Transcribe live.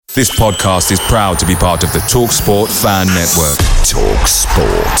This podcast is proud to be part of the TalkSport Fan Network.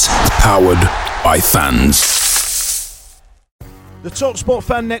 TalkSport. Powered by fans. The TalkSport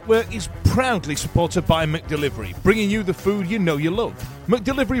Fan Network is proudly supported by McDelivery, bringing you the food you know you love.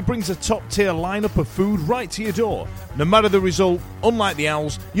 McDelivery brings a top-tier lineup of food right to your door. No matter the result, unlike the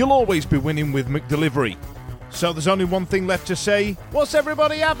Owls, you'll always be winning with McDelivery. So there's only one thing left to say, what's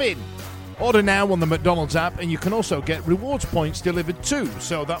everybody having? Order now on the McDonald's app, and you can also get rewards points delivered too,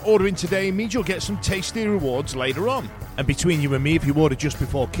 so that ordering today means you'll get some tasty rewards later on. And between you and me, if you order just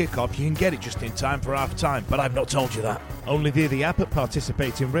before kick-off, you can get it just in time for half-time, but I've not told you that. Only via the app at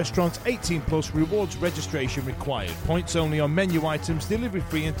participating restaurants, 18 plus, rewards registration required. Points only on menu items, delivery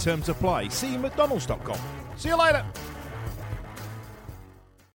free and terms apply. See mcdonalds.com. See you later.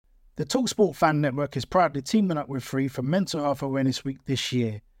 The TalkSport Fan Network is proudly teaming up with Free for Mental Health Awareness Week this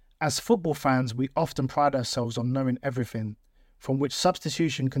year. As football fans, we often pride ourselves on knowing everything, from which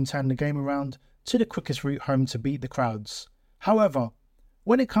substitution can turn the game around to the quickest route home to beat the crowds. However,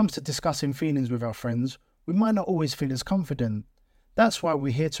 when it comes to discussing feelings with our friends, we might not always feel as confident. That's why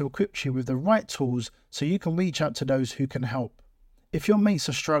we're here to equip you with the right tools so you can reach out to those who can help. If your mates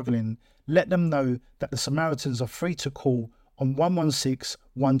are struggling, let them know that the Samaritans are free to call on 116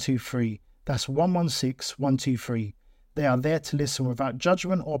 123. That's 116 123. They are there to listen without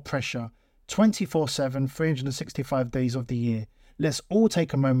judgment or pressure, 24/7, 365 days of the year. Let's all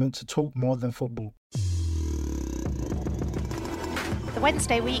take a moment to talk more than football. The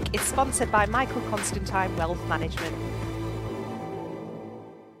Wednesday week is sponsored by Michael Constantine Wealth Management.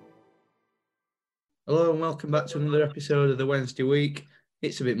 Hello and welcome back to another episode of the Wednesday week.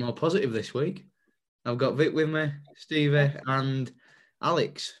 It's a bit more positive this week. I've got Vic with me, Stevie and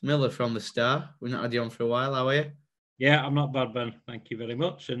Alex Miller from the Star. We've not had you on for a while, how are you? Yeah, I'm not bad, Ben. Thank you very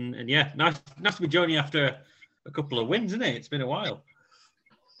much. And yeah, nice to be joining you after a couple of wins, isn't it? It's been a while.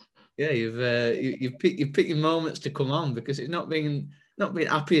 Yeah, you've picked your moments to come on because it's not been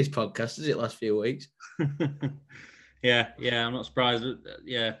happiest podcast, is it, last few weeks? Yeah, I'm not surprised.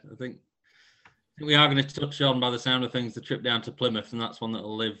 Yeah, I think we are going to touch on, by the sound of things, the trip down to Plymouth, and that's one that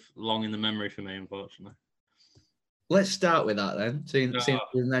will live long in the memory for me, unfortunately. Let's start with that then, seeing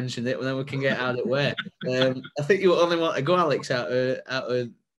we mentioned it, and then we can get out of the way. I think you only want to go, Alex, out of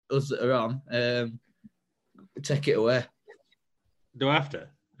us that are on. Take it away. Do I have to?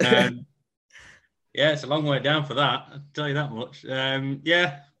 Yeah, it's a long way down for that, I'll tell you that much. Just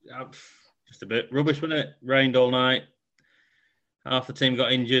a bit rubbish, wasn't it? Rained all night. Half the team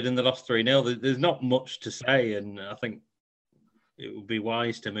got injured and they lost 3-0. There's not much to say, and I think it would be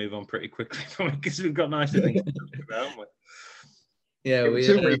wise to move on pretty quickly from it because we've got nicer things to talk about, haven't we? Yeah, 2 weeks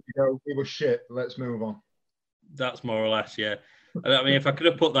ago, we were shit. Let's move on. That's more or less, yeah. I mean, if I could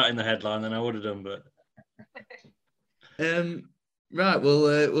have put that in the headline, then I would have done, but... Right,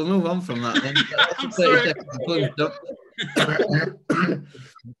 we'll move on from that then.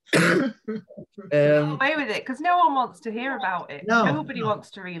 Away with it, because no one wants to hear about it. Nobody wants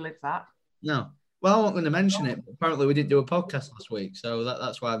to relive that. No. Well, I wasn't going to mention it. Apparently, we didn't do a podcast last week, so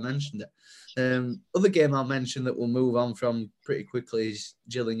that's why I mentioned it. Other game I'll mention that we'll move on from pretty quickly is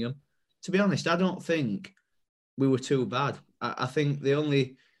Gillingham. To be honest, I don't think we were too bad. I think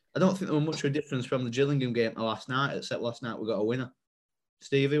I don't think there was much of a difference from the Gillingham game to last night, except last night we got a winner.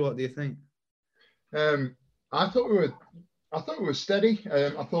 Stevie, what do you think? I thought we were steady.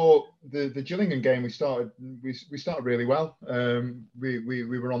 I thought the Gillingham game we started really well.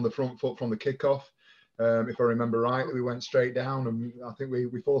 We were on the front foot from the kickoff. If I remember right, we went straight down, and I think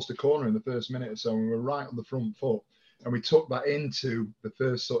we forced a corner in the first minute or so, and we were right on the front foot. And we took that into the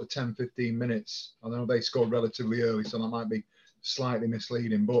first sort of 10, 15 minutes. I know they scored relatively early, so that might be slightly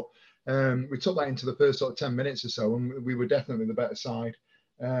misleading, but we took that into the first sort of 10 minutes or so, and we were definitely the better side.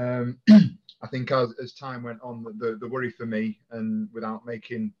 I think as time went on, the worry for me, and without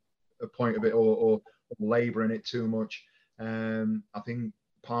making a point of it or labouring it too much, I think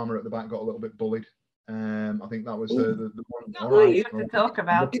Palmer at the back got a little bit bullied. I think that was the one. All right, you have to talk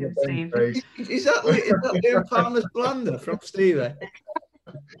about him, Steve. Is that Palmer's blunder from Stevie?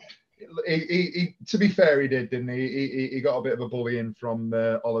 He, to be fair, he did, didn't he? He got a bit of a bullying from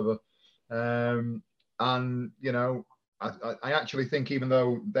Oliver, and you know, I actually think even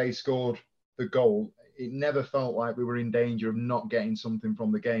though they scored the goal, it never felt like we were in danger of not getting something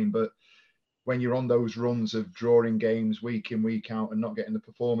from the game. But when you're on those runs of drawing games week in, week out, and not getting the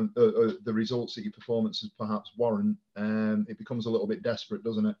performance, the results that your performances perhaps warrant, it becomes a little bit desperate,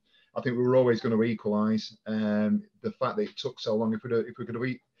 doesn't it? I think we were always going to equalise. The fact that it took so long,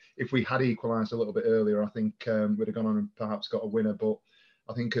 if we had equalised a little bit earlier, I think we'd have gone on and perhaps got a winner. But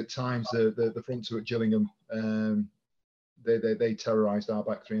I think at times the front two at Gillingham they terrorised our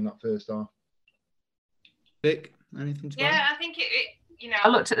back three in that first half. Vic, anything to add? Yeah, I think I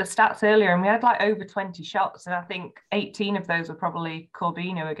looked at the stats earlier and we had like over 20 shots, and I think 18 of those were probably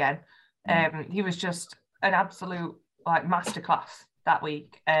Corbino again. He was just an absolute like masterclass that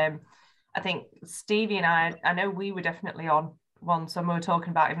week. I think Stevie and I know we were definitely on one. Some were talking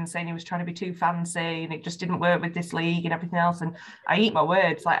about him saying he was trying to be too fancy and it just didn't work with this league and everything else. And I eat my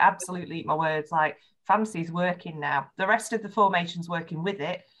words, like absolutely eat my words. Like fancy's working now. The rest of the formation's working with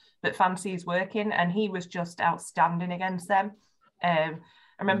it, but fancy is working, and he was just outstanding against them. I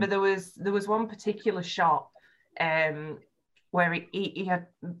remember there was one particular shot where he had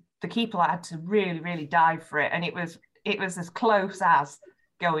the keeper had to really, really dive for it, and it was as close as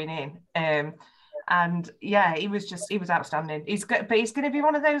going in. And yeah, he was outstanding. But he's going to be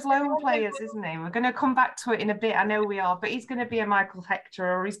one of those lone players, isn't he? We're going to come back to it in a bit. I know we are, but he's going to be a Michael Hector,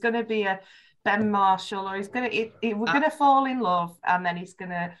 or he's going to be a Ben Marshall, or we're going to fall in love, and then he's going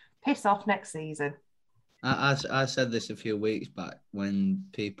to piss off next season. I said this a few weeks back when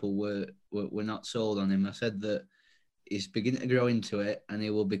people were not sold on him. I said that he's beginning to grow into it, and he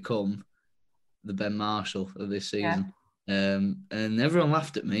will become the Ben Marshall of this season. Yeah. And everyone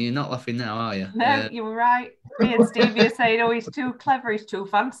laughed at me. You're not laughing now, are you? No, you were right. Me and Stevie are saying, "Oh, he's too clever. He's too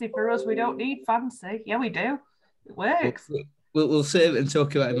fancy for us. We don't need fancy." Yeah, we do. It works. We'll save it and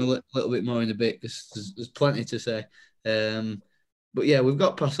talk about him a little bit more in a bit, because there's plenty to say. But yeah, we've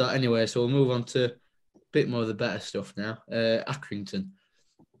got past that anyway, so we'll move on to a bit more of the better stuff now. Accrington.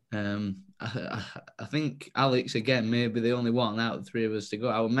 I think Alex, again, may be the only one out of the three of us to go.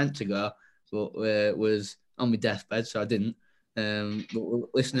 I was meant to go, but was on my deathbed, so I didn't. But we're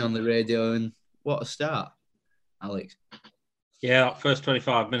listening on the radio, and what a start, Alex. Yeah, first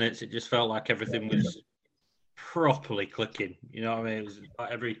 25 minutes, it just felt like everything was properly clicking. You know what I mean? It was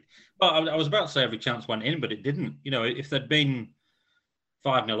like I was about to say every chance went in, but it didn't. You know, if there'd been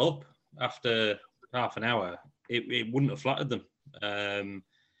 5-0 up after half an hour, it wouldn't have flattered them.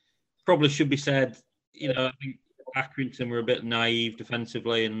 Probably should be said, you know, I think Accrington were a bit naive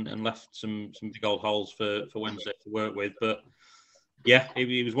defensively and left some big old holes for Wednesday to work with. But yeah,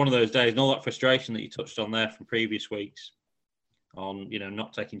 it was one of those days, and all that frustration that you touched on there from previous weeks on, you know,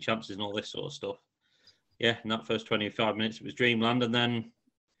 not taking chances and all this sort of stuff. Yeah, in that first 25 minutes, it was dreamland, and then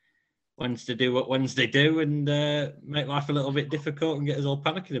Wednesday do what Wednesday do and make life a little bit difficult and get us all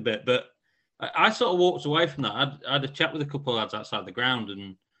panicking a bit. But I sort of walked away from that. I had a chat with a couple of lads outside the ground,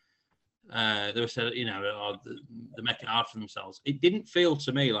 and they were saying, you know, they're making it hard for themselves. It didn't feel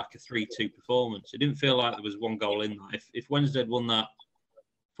to me like a 3-2 performance. It didn't feel like there was one goal in that. If Wednesday had won that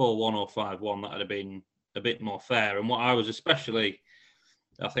 4-1 or 5-1, that would have been a bit more fair. And what I was especially,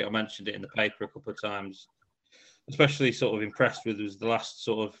 I think I mentioned it in the paper a couple of times, especially sort of impressed with was the last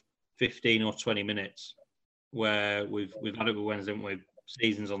sort of 15 or 20 minutes where we've had it with Wednesday, haven't we?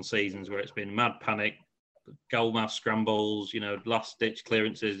 Seasons on seasons where it's been mad panic, goal mouth scrambles, you know, last ditch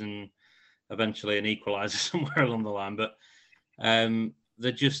clearances, and eventually an equaliser somewhere along the line. But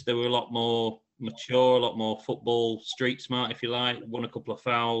they were a lot more mature, a lot more football, street smart, if you like. Won a couple of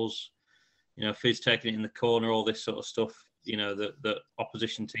fouls, you know, Fizz taking it in the corner, all this sort of stuff, you know, that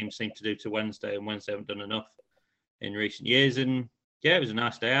opposition teams seem to do to Wednesday, and Wednesday haven't done enough in recent years. And yeah, it was a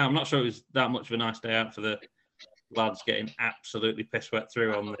nice day out. I'm not sure it was that much of a nice day out for the lads getting absolutely piss wet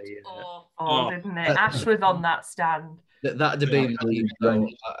through on the. Didn't it? Ash was on that stand. That'd have been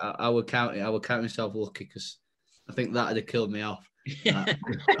me. I would count myself lucky, because I think that'd have killed me off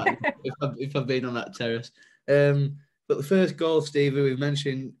if I'd been on that terrace. But the first goal, Stevie, we've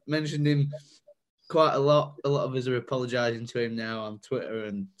mentioned him quite a lot. A lot of us are apologising to him now on Twitter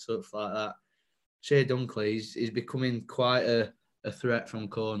and stuff like that. Shea Dunkley, he's becoming quite a threat from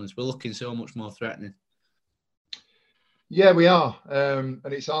corners. We're looking so much more threatening. Yeah, we are. And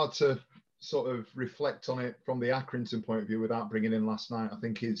it's hard to sort of reflect on it from the Accrington point of view without bringing in last night. I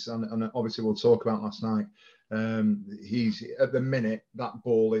think and obviously we'll talk about last night. He's at the minute, that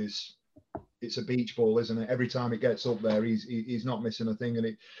ball it's a beach ball, isn't it? Every time it gets up there, he's not missing a thing.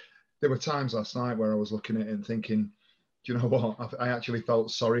 And there were times last night where I was looking at it and thinking, do you know what? I actually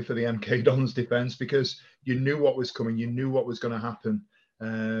felt sorry for the MK Dons defence, because you knew what was coming, you knew what was going to happen.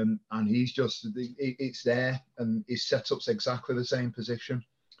 And he's just, it's there, and his setup's exactly the same position.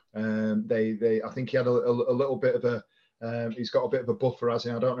 I think he had a little bit of a, he's got a bit of a buffer, as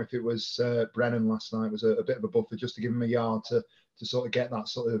in, I don't know if it was Brennan last night, was a bit of a buffer just to give him a yard to sort of get that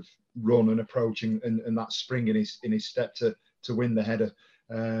sort of run and approaching and that spring in his step to win the header.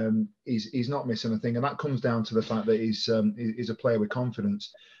 He's not missing a thing, and that comes down to the fact that he's a player with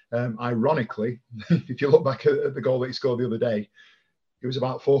confidence. Ironically, if you look back at the goal that he scored the other day, he was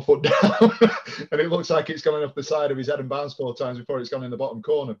about 4 foot down, and it looks like it's gone off the side of his head and bounced 4 times before it's gone in the bottom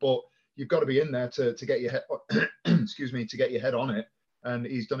corner. But you've got to be in there to get your head, excuse me, to get your head on it. And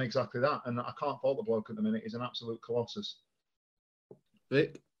he's done exactly that. And I can't fault the bloke at the minute. He's an absolute colossus.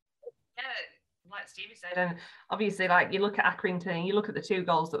 Vic? Yeah, like Stevie said, and obviously, like, you look at Accrington and you look at the 2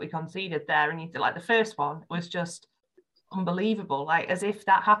 goals that we conceded there, and you feel like the first one was just unbelievable, like as if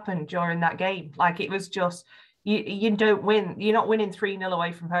that happened during that game. Like, it was just, you don't win. You're not winning 3-0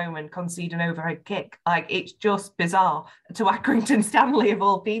 away from home and concede an overhead kick. Like, it's just bizarre to Accrington Stanley of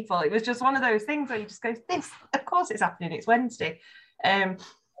all people. It was just one of those things where you just go, this, of course it's happening. It's Wednesday.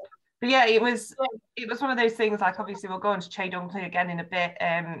 But yeah, it was one of those things. Like, obviously we'll go on to Che Dunkley again in a bit.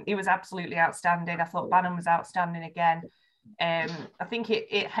 He was absolutely outstanding. I thought Bannon was outstanding again. I think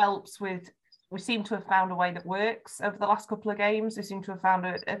it helps with, we seem to have found a way that works over the last couple of games. We seem to have found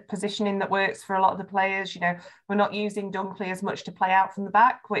a positioning that works for a lot of the players. You know, we're not using Dunkley as much to play out from the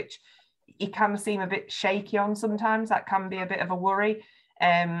back, which he can seem a bit shaky on sometimes. That can be a bit of a worry.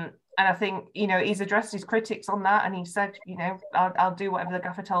 And I think, you know, he's addressed his critics on that, and he said, you know, I'll do whatever the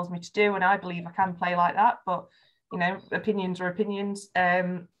gaffer tells me to do, and I believe I can play like that. But, you know, opinions are opinions.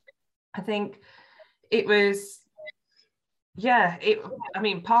 I think it was, yeah, I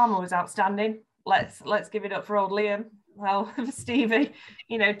mean, Palmer was outstanding. Let's give it up for old Liam. Well, for Stevie,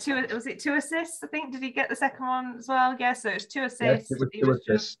 you know, 2 assists? I think, did he get the second one as well? Yeah, so it's 2 assists. Yes, it was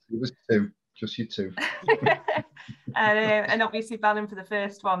 2 assists. It was 2. Just you 2. and obviously Bannon for the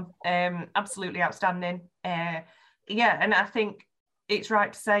first one, absolutely outstanding. Yeah, and I think it's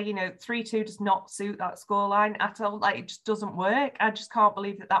right to say, you know, 3-2 does not suit that scoreline at all. Like, it just doesn't work. I just can't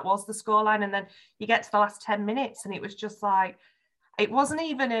believe that was the scoreline. And then you get to the last 10 minutes and it was just like, it wasn't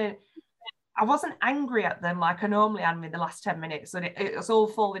even I wasn't angry at them like I normally am in the last 10 minutes. And it was all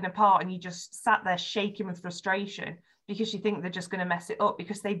falling apart, and you just sat there shaking with frustration, because you think they're just going to mess it up,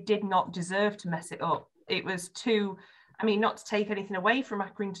 because they did not deserve to mess it up. It was too, I mean, not to take anything away from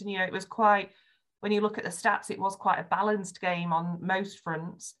Accrington, you know, it was quite, when you look at the stats, it was quite a balanced game on most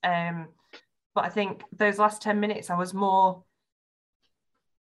fronts. But I think those last 10 minutes, I was more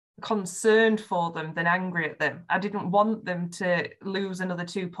concerned for them than angry at them. I didn't want them to lose another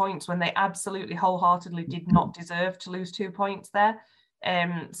 2 points when they absolutely wholeheartedly did not deserve to lose 2 points there.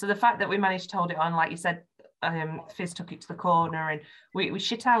 So the fact that we managed to hold it on, like you said, Fizz took it to the corner, and we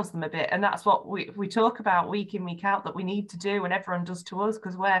shithoused them a bit, and that's what we talk about week in, week out, that we need to do, and everyone does to us,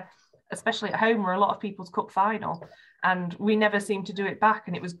 because we're, especially at home, we're a lot of people's cup final, and we never seem to do it back,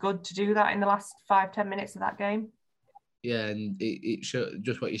 and it was good to do that in the last 5-10 minutes of that game. Yeah, and it showed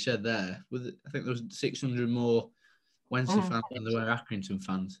just what you said there. I think there was 600 more Wednesday fans than there were Accrington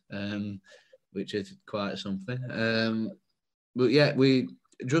fans, which is quite something. But yeah, we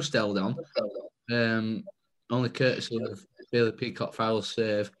just held on. Only courtesy of Bailey Peacock-Farrell's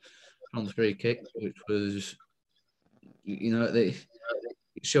save on the free kick, which was, you know,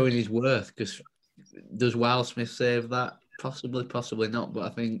 showing his worth. Because does Wildsmith save that? Possibly not.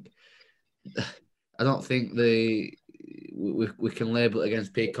 But I don't think we can label it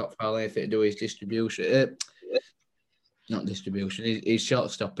against Peacock-Farrell anything to do with his distribution. Not distribution. His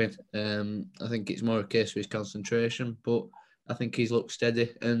shot stopping. I think it's more a case of his concentration. But I think he's looked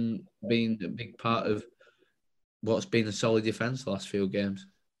steady and been a big part of what's been a solid defence the last few games.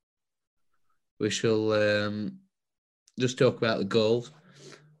 We shall just talk about the goals.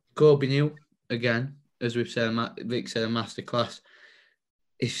 Kobe New, again, as we've said, Vic said, a masterclass.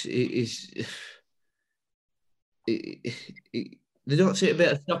 They don't see a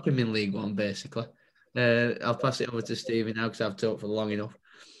bit of stop him in League One, basically. I'll pass it over to Stevie now, because I've talked for long enough.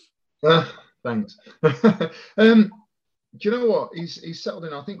 Thanks. Do you know what? He's settled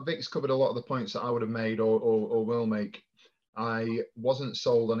in. I think Vic's covered a lot of the points that I would have made or will make. I wasn't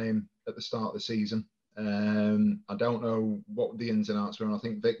sold on him at the start of the season. I don't know what the ins and outs were. And I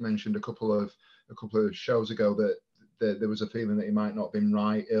think Vic mentioned a couple of shows ago that there was a feeling that he might not have been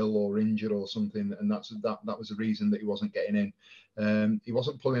right, ill or injured or something, and that was the reason that he wasn't getting in. He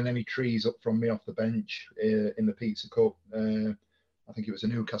wasn't pulling any trees up from me off the bench in the Pizza Cup. I think it was a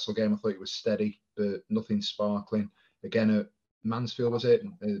Newcastle game. I thought it was steady, but nothing sparkling. Again, at Mansfield, was it?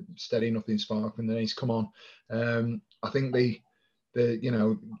 Steady, nothing sparkling. Then he's come on. I think the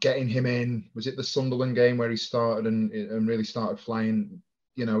getting him in, was it the Sunderland game where he started and really started flying?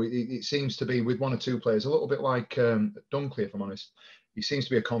 You know, it seems to be with 1 or 2 players, a little bit like Dunkley, if I'm honest. He seems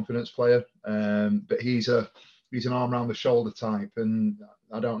to be a confidence player, but he's an arm around the shoulder type, and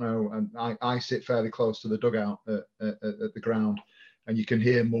I don't know. And I sit fairly close to the dugout at the ground, and you can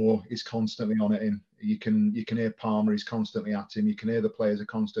hear Moore is constantly on at him. You can hear Palmer is constantly at him. You can hear the players are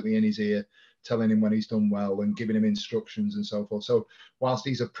constantly in his ear, telling him when he's done well and giving him instructions and so forth. So whilst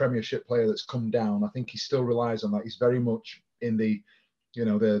he's a Premiership player that's come down, I think he still relies on that. He's very much in the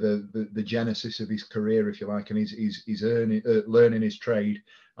the genesis of his career, if you like, and he's learning his trade.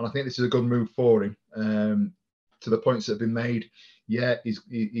 And I think this is a good move for him. To the points that have been made, yeah, he's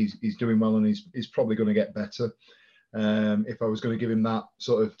doing well, and he's probably going to get better. If I was going to give him that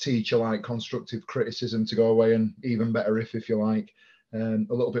sort of teacher-like constructive criticism to go away and even better if you like, a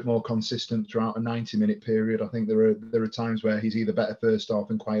little bit more consistent throughout a 90-minute period. I think there are times where he's either better first half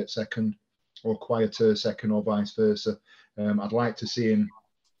and quiet second, or quieter second, or vice versa. I'd like to see him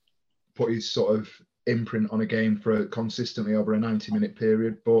put his sort of imprint on a game for consistently over a 90-minute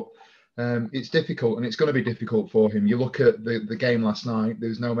period, but it's difficult, and it's going to be difficult for him. You look at the game last night.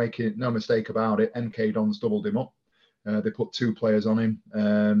 There's no mistake about it. MK Dons doubled him up. They put 2 players on him,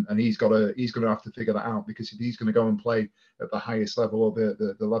 and he's going to have to figure that out, because if he's going to go and play at the highest level, or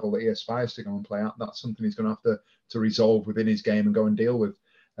the level that he aspires to go and play at, that's something he's going to have to resolve within his game and go and deal with.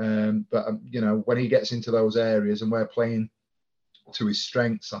 But when he gets into those areas and we're playing to his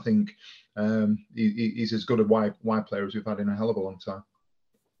strengths, I think he's as good a wide player as we've had in a hell of a long time.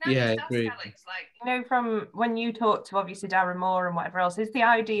 Yeah, I agree. Alex, from when you talk to obviously Darren Moore and whatever else, is the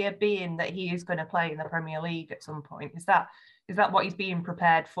idea being that he is going to play in the Premier League at some point? Is that what he's being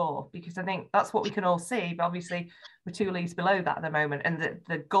prepared for? Because I think that's what we can all see, but obviously we're 2 leagues below that at the moment, and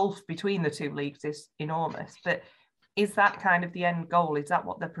the gulf between the 2 leagues is enormous. But is that kind of the end goal? Is that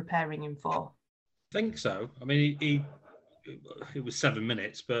what they're preparing him for? I think so. I mean, it was 7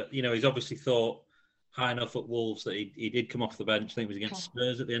 minutes, but he's obviously thought high enough at Wolves that he did come off the bench. I think it was against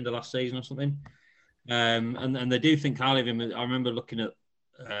Spurs at the end of last season or something. And they do think highly of him. I remember looking at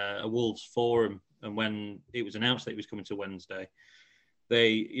a Wolves forum, and when it was announced that he was coming to Wednesday,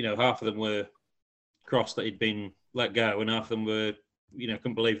 they, half of them were cross that he'd been let go, and half of them were,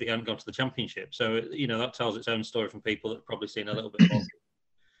 couldn't believe that he hadn't gone to the Championship. So, that tells its own story from people that have probably seen a little bit more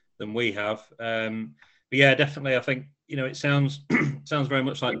than we have. But yeah, definitely, I think, it sounds very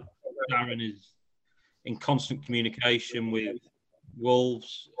much like Darren is in constant communication with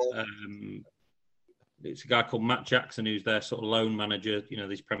Wolves. It's a guy called Matt Jackson who's their sort of loan manager.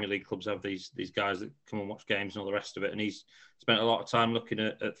 These Premier League clubs have these guys that come and watch games and all the rest of it. And he's spent a lot of time looking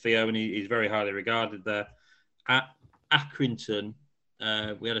at Theo, and he's very highly regarded there. At Accrington,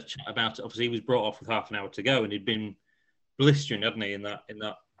 we had a chat about it. Obviously, he was brought off with half an hour to go, and he'd been blistering, hadn't he, in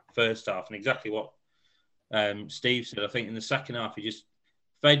that first half? And exactly what Steve said. I think in the second half, he just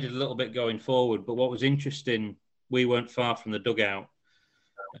faded a little bit going forward. But what was interesting, we weren't far from the dugout.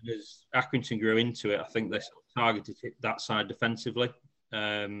 And as Accrington grew into it, I think they sort of targeted that side defensively,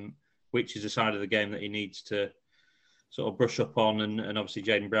 which is a side of the game that he needs to sort of brush up on. And obviously,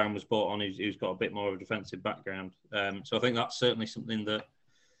 Jaden Brown was brought on, who's got a bit more of a defensive background. So I think that's certainly something that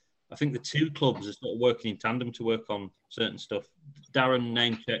I think the 2 clubs are sort of working in tandem to work on certain stuff. Darren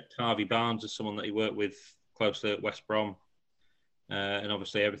name-checked Harvey Barnes as someone that he worked with closely at West Brom. And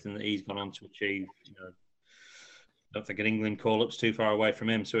obviously everything that he's gone on to achieve, I don't think an England call-up's too far away from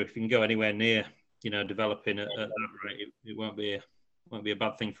him. So if you can go anywhere near, developing at that rate, it won't be a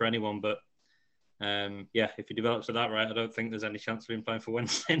bad thing for anyone. But if he develops at that rate, I don't think there's any chance of him playing for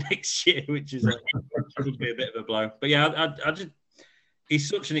Wednesday next year, which is would be a bit of a blow. But yeah, I just he's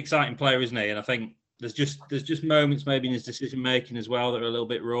such an exciting player, isn't he? And I think there's just moments maybe in his decision making as well that are a little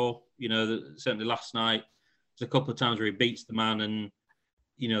bit raw. Certainly last night. There's a couple of times where he beats the man, and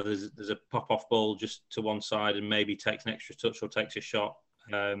there's a pop-off ball just to one side, and maybe takes an extra touch or takes a shot.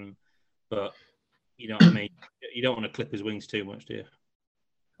 But you know what I mean. You don't want to clip his wings too much, do you?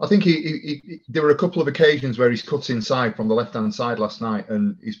 I think there were a couple of occasions where he's cut inside from the left-hand side last night,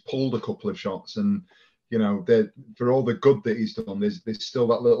 and he's pulled a couple of shots. And for all the good that he's done, there's still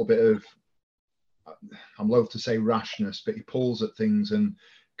that little bit of, I'm loath to say rashness, but he pulls at things and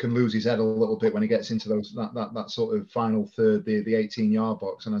can lose his head a little bit when he gets into that sort of final third, the 18-yard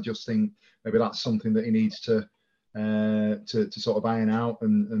box. And I just think maybe that's something that he needs to sort of iron out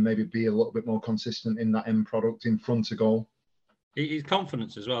and maybe be a little bit more consistent in that end product in front of goal. His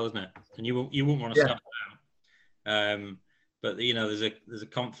confidence as well, isn't it? And you wouldn't want to stop down. But there's a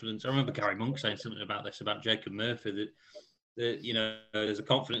confidence. I remember Gary Monk saying something about this about Jacob Murphy that there's a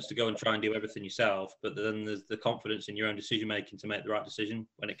confidence to go and try and do everything yourself, but then there's the confidence in your own decision making to make the right decision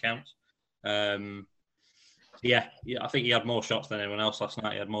when it counts. I think he had more shots than anyone else last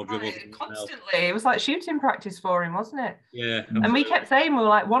night. He had more dribbles. Constantly, it was like shooting practice for him, wasn't it? Yeah, absolutely. And we kept saying, we were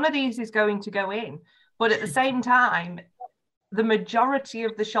like, one of these is going to go in, but at the same time, the majority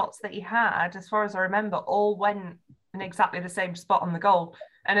of the shots that he had, as far as I remember, all went in exactly the same spot on the goal.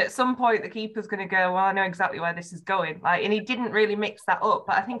 And at some point, the keeper's going to go, well, I know exactly where this is going. And he didn't really mix that up.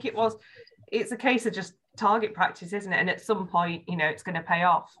 But I think it was it's a case of just target practice, isn't it? And at some point, it's going to pay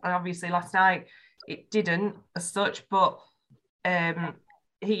off. And obviously last night it didn't as such, but I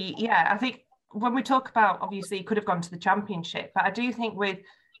think when we talk about, obviously he could have gone to the Championship, but I do think with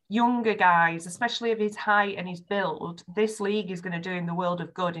younger guys, especially of his height and his build, this league is going to do him the world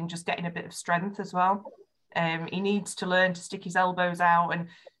of good in just getting a bit of strength as well. He needs to learn to stick his elbows out, and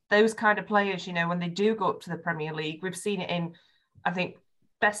those kind of players, when they do go up to the Premier League, we've seen it in, I think,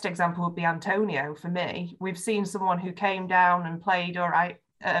 best example would be Antonio for me. We've seen someone who came down and played all right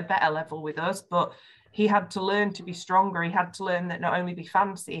at a better level with us, but he had to learn to be stronger. He had to learn that not only be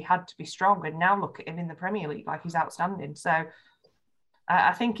fancy, he had to be strong. And now look at him in the Premier League, like he's outstanding. So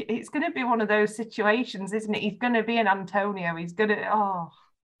I think it's going to be one of those situations, isn't it? He's going to be an Antonio. He's going to,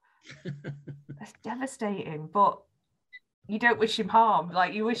 that's devastating. But you don't wish him harm.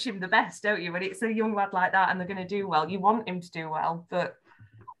 Like, you wish him the best, don't you? When it's a young lad like that and they're going to do well, you want him to do well. But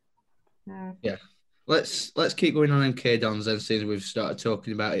yeah, let's keep going on MK Dons then, since we've started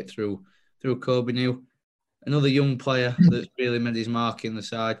talking about it through Corbinu. Another young player that's really made his mark in the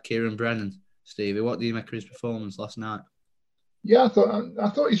side, Kieran Brennan. Stevie, what do you make of his performance last night? Yeah, I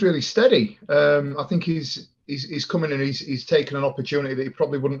thought he's really steady. I think he's coming and he's taken an opportunity that he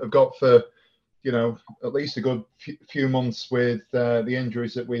probably wouldn't have got for, at least a good few months with the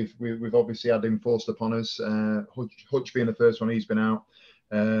injuries that we've obviously had enforced upon us. Hutch being the first one, he's been out.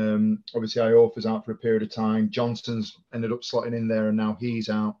 Obviously, Iorfa's out for a period of time. Johnson's ended up slotting in there, and now he's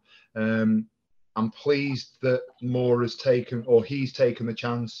out. I'm pleased that Moore has taken, or he's taken the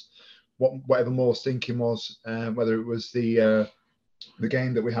chance. Whatever Moore's thinking was, whether it was the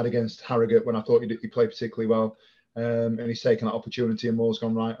game that we had against Harrogate when I thought he played particularly well, and he's taken that opportunity, and Moore's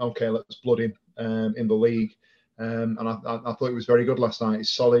gone, right, okay, let's blood him in the league. And I thought he was very good last night. He's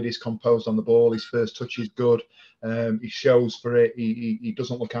solid, he's composed on the ball, his first touch is good, he shows for it, he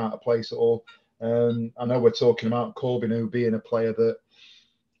doesn't look out of place at all. I know we're talking about Corbinu being a player that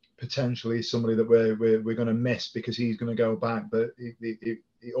potentially is somebody that we're going to miss because he's going to go back, but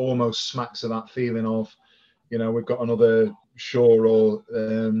it almost smacks of that feeling of, we've got another Shaw or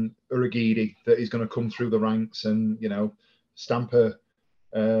Uragidi that is going to come through the ranks and, stamp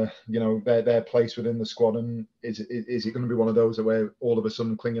their place within the squad. And is it going to be one of those that we're all of a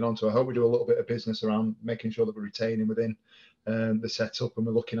sudden clinging on to? I hope we do a little bit of business around making sure that we retain him within the setup and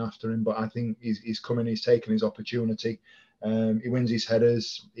we're looking after him. But I think he's coming, he's taken his opportunity. He wins his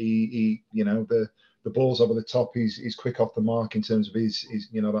headers. The ball's over the top. He's quick off the mark in terms of his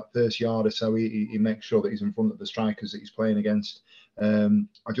that first yard or so. He makes sure that he's in front of the strikers that he's playing against.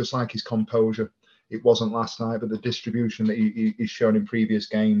 I just like his composure. It wasn't last night, but the distribution that he's shown in previous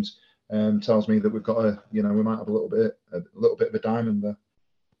games tells me that we've got we might have a little bit of a diamond there.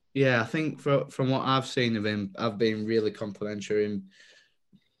 Yeah, I think from what I've seen of him, I've been really complimentary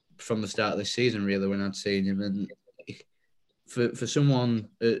from the start of this season. Really, when I'd seen him, and for someone.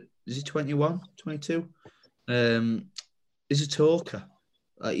 Is he 21, 22? He's a talker.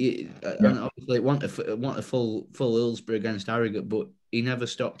 And obviously want a full Hillsborough against Harrogate, but he never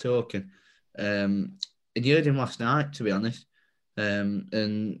stopped talking. And you heard him last night, to be honest.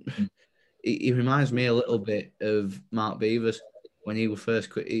 And he reminds me a little bit of Mark Beavers when he was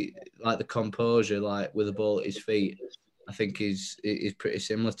first like the composure, like with the ball at his feet. I think is pretty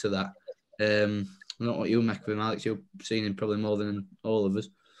similar to that. Not what you make of him, Alex. You've seen him probably more than all of us.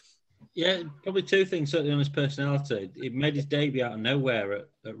 Yeah, probably two things, certainly on his personality. He made his debut out of nowhere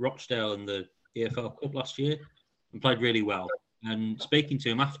at Rochdale in the EFL Cup last year and played really well. And speaking to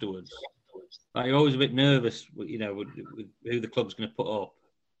him afterwards, you're always a bit nervous, with who the club's going to put up.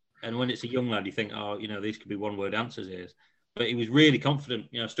 And when it's a young lad, you think, these could be one-word answers here. But he was really confident,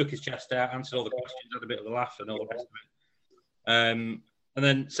 stuck his chest out, answered all the questions, had a bit of a laugh and all the rest of it. And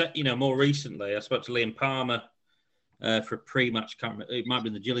then, more recently, I spoke to Liam Palmer for a pre-match, can't remember, it might have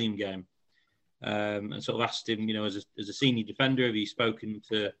been the Gillingham game, and sort of asked him, as a senior defender, have you spoken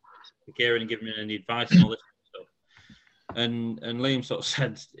to Kieran and given him any advice and all this sort of stuff? And Liam sort of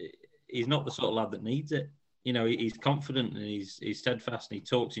said he's not the sort of lad that needs it. He's confident and he's steadfast and he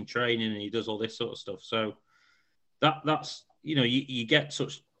talks in training and he does all this sort of stuff. So that's you get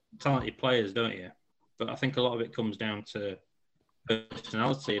such talented players, don't you? But I think a lot of it comes down to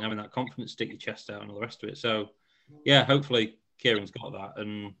personality and having that confidence, stick your chest out and all the rest of it. So yeah, hopefully Kieran's got that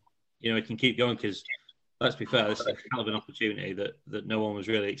and, he can keep going because, let's be fair, this is a hell of an opportunity that no one was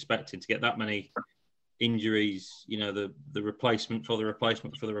really expecting to get that many injuries, the replacement for the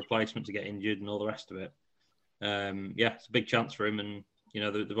replacement for the replacement to get injured and all the rest of it. It's a big chance for him and,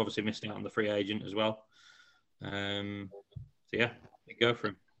 they've obviously missed out on the free agent as well. Big go for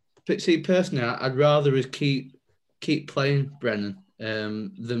him. But see, personally, I'd rather us keep playing Brennan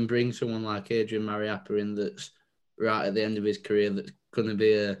than bring someone like Adrian Mariappa in that's right at the end of his career that's going to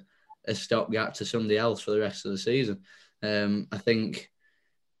be a stopgap to somebody else for the rest of the season. I think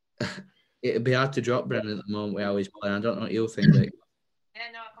it'd be hard to drop Brennan at the moment with how he's playing. I don't know what you think, Vic. Yeah,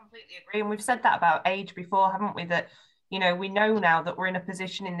 no, I completely agree. And we've said that about age before, haven't we? That, we know now that we're in a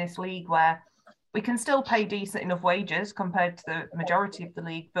position in this league where we can still pay decent enough wages compared to the majority of the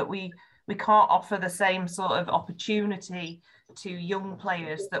league, but we can't offer the same sort of opportunity to young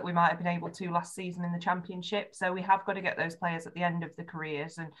players that we might have been able to last season in the Championship. So we have got to get those players at the end of the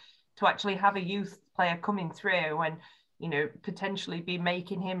careers, and to actually have a youth player coming through and, potentially be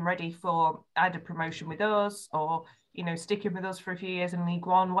making him ready for either promotion with us or, sticking with us for a few years in League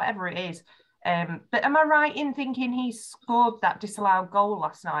One, whatever it is. But am I right in thinking he scored that disallowed goal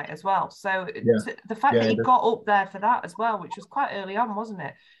last night as well? So the fact that he got up there for that as well, which was quite early on, wasn't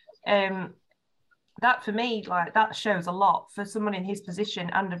it? That for me, that shows a lot for someone in his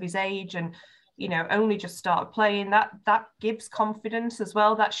position and of his age, and only just started playing. That gives confidence as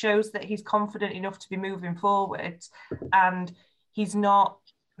well. That shows that he's confident enough to be moving forward, and he's not.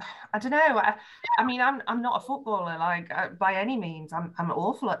 I don't know. I mean, I'm not a footballer by any means. I'm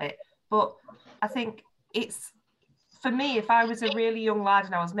awful at it, but I think it's, for me, if I was a really young lad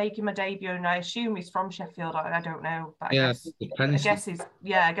and I was making my debut, and I assume he's from Sheffield, I don't know, but I guess he's a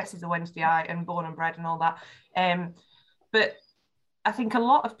Wednesdayite and born and bred and all that. But I think a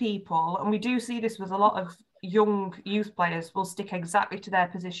lot of people, and we do see this with a lot of young youth players, will stick exactly to their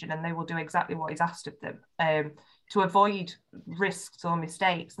position and they will do exactly what is asked of them to avoid risks or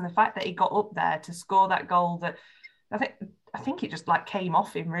mistakes. And the fact that he got up there to score that goal, that I think it just came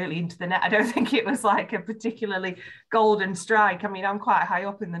off him really into the net. I don't think it was a particularly golden strike. I mean, I'm quite high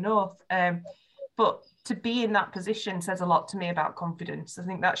up in the north, but to be in that position says a lot to me about confidence. I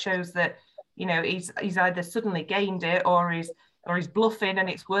think that shows that he's either suddenly gained it, or he's bluffing and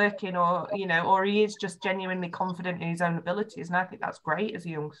it's working, or he is just genuinely confident in his own abilities, and I think that's great as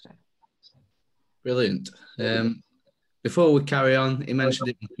a youngster. Brilliant. Before we carry on, he mentioned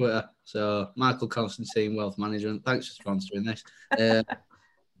it on Twitter. So, Michael Constantine, Wealth Management, thanks for sponsoring this.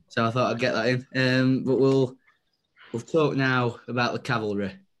 So I thought I'd get that in. But we'll talk now about the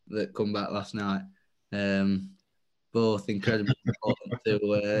cavalry that come back last night. Both incredibly important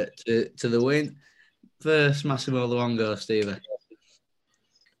to the win. First, Massimo Luongo, Stevie.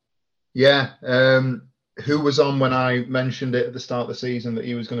 Yeah. Who was on when I mentioned it at the start of the season that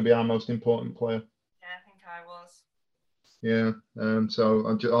he was going to be our most important player? Yeah, I think I was. Yeah, so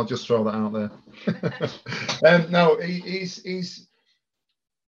I'll just throw that out there. No, he's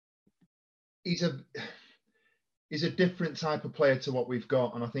a different type of player to what we've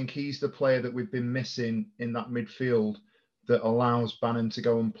got, and I think he's the player that we've been missing in that midfield that allows Bannon to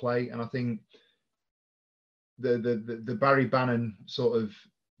go and play. And I think the Barry Bannon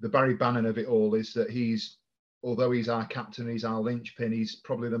of it all is that although he's our captain, he's our linchpin, he's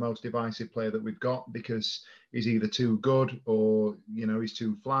probably the most divisive player that we've got, because he's either too good, or he's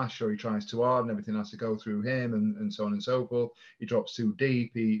too flash, or he tries too hard and everything has to go through him, and so on and so forth. He drops too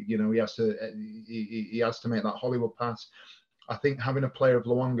deep. He has to make that Hollywood pass. I think having a player of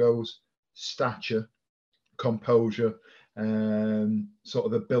Luongo's stature, composure, sort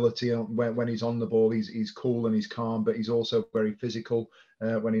of ability when he's on the ball, he's cool and he's calm, but he's also very physical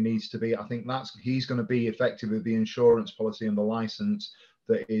when he needs to be. I think he's going to be effective with the insurance policy and the license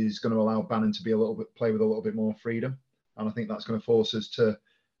that is going to allow Bannon to play with a little bit more freedom. And I think that's going to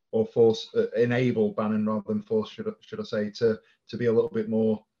enable Bannon, rather than force, should I say, to be a little bit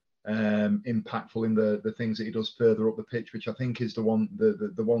more impactful in the things that he does further up the pitch, which I think is the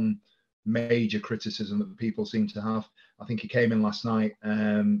one major criticism that people seem to have. I think he came in last night.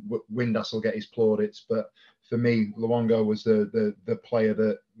 Windass will get his plaudits, but for me, Luongo was the player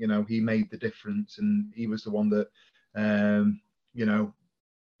that he made the difference, and he was the one that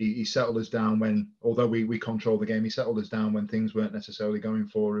he settled us down when, although we controlled the game, he settled us down when things weren't necessarily going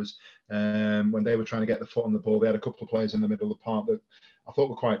for us. When they were trying to get the foot on the ball, they had a couple of players in the middle of the park that I thought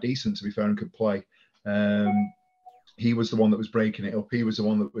were quite decent, to be fair, and could play. He was the one that was breaking it up. He was the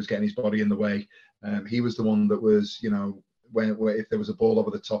one that was getting his body in the way. He was the one that was, when if there was a ball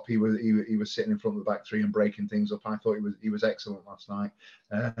over the top, he was sitting in front of the back three and breaking things up. I thought he was excellent last night.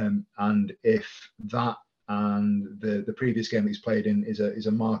 And if that and the previous game that he's played in is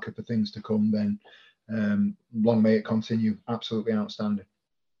a marker for things to come, then long may it continue. Absolutely outstanding.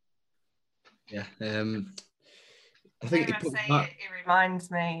 Yeah. I think it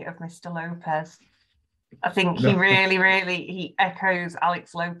reminds me of Mr. Lopez. I think he really, really, he echoes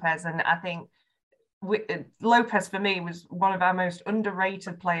Alex Lopez. And I think Lopez for me was one of our most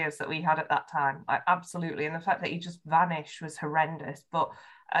underrated players that we had at that time. Like, absolutely. And the fact that he just vanished was horrendous. But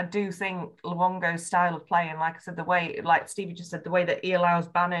I do think Luongo's style of play, and like I said, the way, like Stevie just said, the way that he allows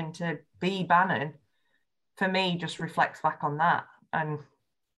Bannon to be Bannon, for me, just reflects back on that. And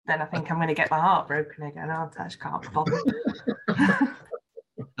then I think I'm going to get my heart broken again. I just can't bother.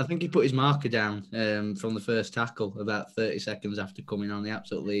 I think he put his marker down from the first tackle about 30 seconds after coming on. He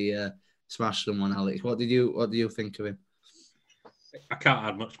absolutely smashed someone, Alex. What do you think of him? I can't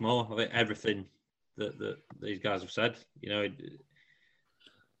add much more. I think everything that these guys have said.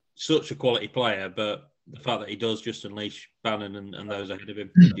 Such a quality player, but the fact that he does just unleash Bannon and those ahead of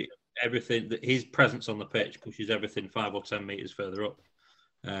him, everything that his presence on the pitch pushes everything 5 or 10 metres further up.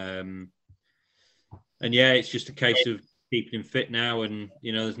 And yeah, it's just a case of keeping him fit now. And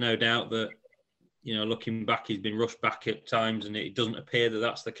there's no doubt that looking back, he's been rushed back at times, and it doesn't appear that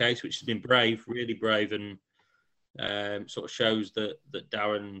that's the case, which has been brave, really brave, and sort of shows that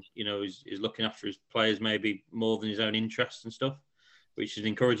Darren, is looking after his players maybe more than his own interests and stuff, which is an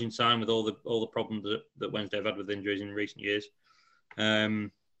encouraging sign with all the problems that Wednesday have had with injuries in recent years.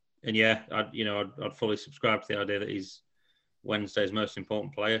 And yeah, I'd fully subscribe to the idea that he's Wednesday's most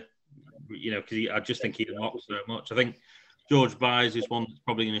important player. Because I just think he unlocks so much. I think George Byers is one that's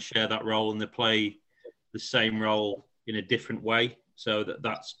probably going to share that role, and they play the same role in a different way. So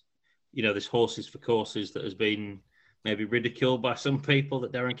that's this horses for courses that has been maybe ridiculed by some people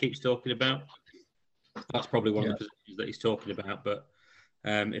that Darren keeps talking about. That's probably one of the positions that he's talking about. But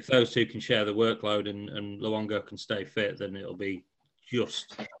if those two can share the workload and Luongo can stay fit, then it'll be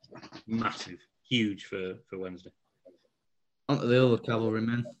just massive, huge for Wednesday. On to the other cavalry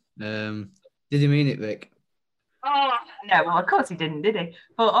men. Did he mean it, Vic? Oh no, well of course he didn't, did he?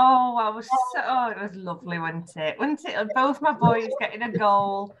 But it was lovely, wasn't it? Both my boys getting a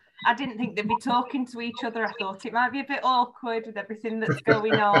goal. I didn't think they'd be talking to each other. I thought it might be a bit awkward with everything that's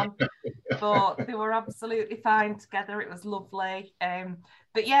going on, but they were absolutely fine together. It was lovely.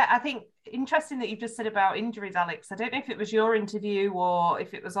 But yeah, I think interesting that you just said about injuries, Alex. I don't know if it was your interview or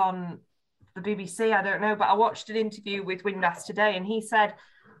if it was on the BBC. I don't know, but I watched an interview with Windass today, and he said,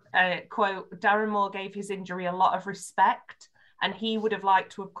 quote, Darren Moore gave his injury a lot of respect, and he would have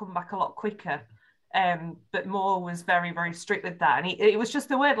liked to have come back a lot quicker. But Moore was very, very strict with that. And it was just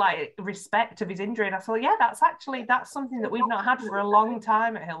the word like respect of his injury. And I thought, yeah, that's something that we've not had for a long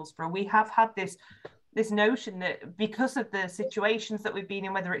time at Hillsborough. We have had this notion that because of the situations that we've been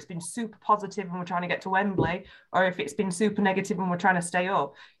in, whether it's been super positive and we're trying to get to Wembley, or if it's been super negative and we're trying to stay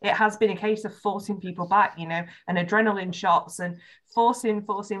up, it has been a case of forcing people back, and adrenaline shots and forcing,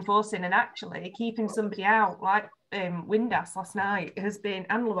 and actually keeping somebody out like Windass last night has been,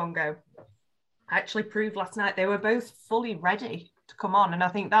 and Luongo actually proved last night they were both fully ready to come on. And I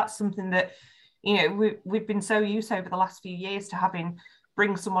think that's something that, we've been so used over the last few years to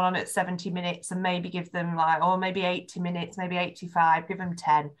bring someone on at 70 minutes and maybe give them maybe 80 minutes, maybe 85, give them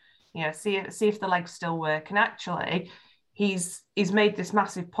 10, see if the legs still work. And actually he's made this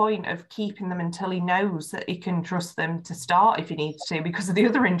massive point of keeping them until he knows that he can trust them to start if he needs to, because of the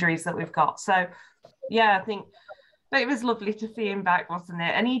other injuries that we've got. So yeah, I think it was lovely to see him back, wasn't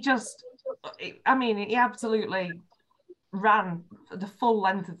it? And he absolutely ran the full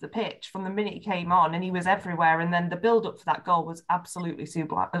length of the pitch from the minute he came on, and he was everywhere. And then the build up for that goal was absolutely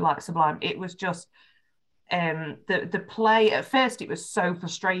sublime. It was just the play. At first, it was so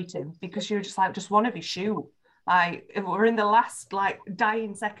frustrating because you were just one of his shoe. Like, we're in the last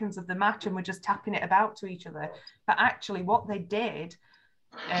dying seconds of the match, and we're just tapping it about to each other. But actually, what they did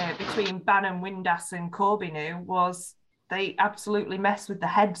between Bannon, Windass, and Corbinu was they absolutely messed with the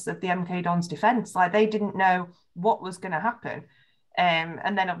heads of the MK Dons defence. Like, they didn't know what was going to happen.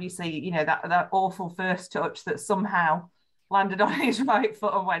 And then obviously, that awful first touch that somehow landed on his right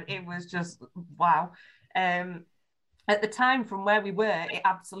foot and went, it was just, wow. At the time, from where we were, it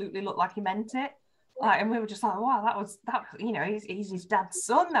absolutely looked like he meant it. And we were just like, wow, he's his dad's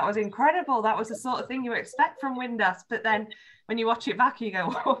son. That was incredible. That was the sort of thing you expect from Windass. But then when you watch it back, you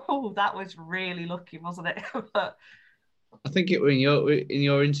go, oh, that was really lucky, wasn't it? But I think it was in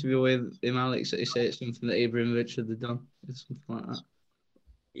your interview with him, Alex, that he said it's something that Ibrahimovic should have done. It's something like that.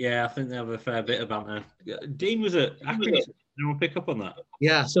 Yeah, I think they have a fair bit about that. Dean was at Accrington. Did anyone pick up on that?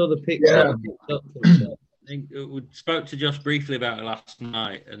 Yeah, I saw the picture. Yeah. I think we spoke to Josh briefly about it last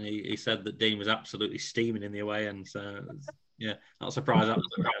night, and he said that Dean was absolutely steaming in the away end. So, yeah, not surprised.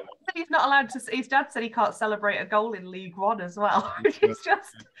 He's not allowed to. His dad said he can't celebrate a goal in League One as well, which is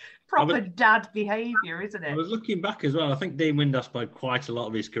just proper dad behaviour, isn't it? I was looking back as well. I think Dean Windass played quite a lot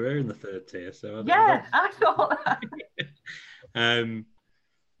of his career in the third tier. So I thought that.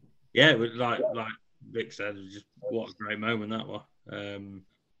 Yeah, it was like Vic said, it was just what a great moment that was.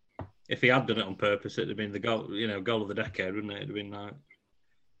 If he had done it on purpose, it'd have been the goal, goal of the decade, wouldn't it? It'd have been like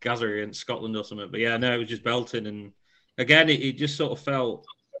Gazza against Scotland or something. But yeah, no, it was just belting. And again, it just sort of felt.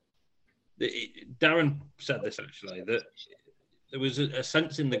 Darren said this actually, that there was a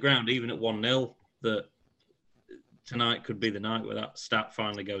sense in the ground, even at 1-0, that tonight could be the night where that stat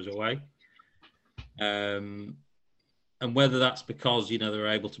finally goes away. And whether that's because, they're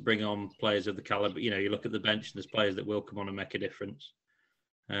able to bring on players of the calibre, you look at the bench and there's players that will come on and make a difference.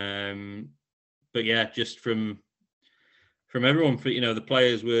 But yeah, just from everyone, the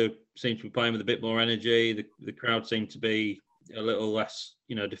players seemed to be playing with a bit more energy. The crowd seemed to be a little less,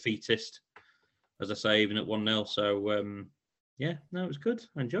 defeatist, as I say, even at 1-0. So, yeah, no, it was good.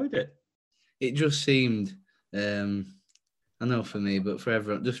 I enjoyed it. It just seemed, I know for me, but for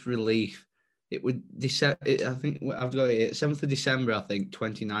everyone, just relief. It would, I think I've got it 7th of December, I think,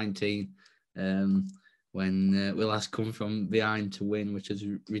 2019, when we last come from behind to win, which is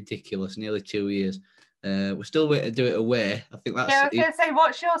ridiculous, nearly 2 years. We're still waiting to do it away. I think that's. Yeah, I was going to say,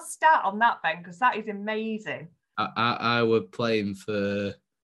 what's your stat on that, Ben? Because that is amazing. I were playing for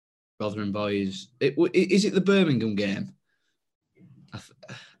Rotherham Boys. Is it the Birmingham game?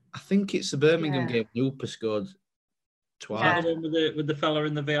 I think it's the Birmingham game. Hooper scored twice. Yeah. The one with the fella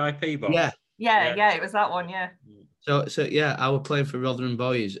in the VIP box. Yeah, it was that one. Yeah. So yeah, I were playing for Rotherham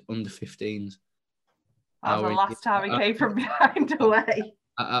Boys under 15s. That was the last time we came from behind away.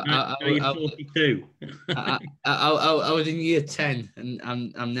 I 42. I was in year 10,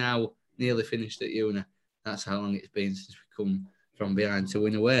 and I'm now nearly finished at uni. That's how long it's been since we come from behind to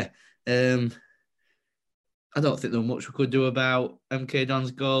win away. I don't think there was much we could do about MK Don's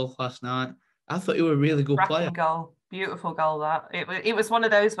goal last night. I thought he was a really good player. Goal. Beautiful goal, that. It was one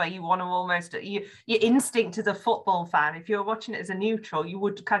of those where you want to almost... Your instinct as a football fan, if you were watching it as a neutral, you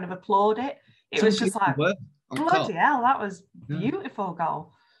would kind of applaud it. It was just like, bloody hell, that was beautiful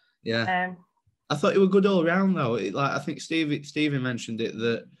goal. Yeah. I thought it was good all round, though. I think Stevie mentioned it,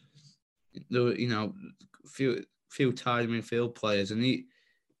 that there were, few tied midfield players, and he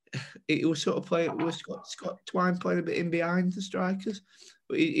was sort of playing. It was Scott Twine playing a bit in behind the strikers,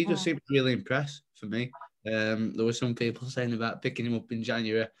 but he just seemed really impressed for me. There were some people saying about picking him up in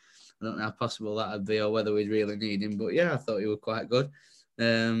January. I don't know how possible that would be, or whether we'd really need him. But yeah, I thought he was quite good.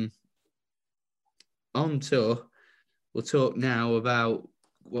 We'll talk now about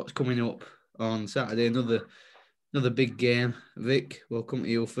what's coming up on Saturday. Another big game. Vic, we'll come to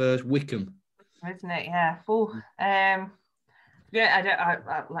you first. Wickham. Isn't it? Yeah. Full. Let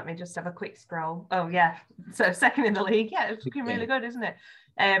me just have a quick scroll. Oh yeah. So second in the league. Yeah, it's looking really good, isn't it?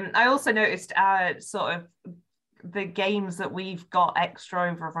 I also noticed sort of the games that we've got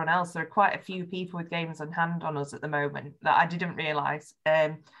extra over everyone else. There are quite a few people with games on hand on us at the moment that I didn't realise.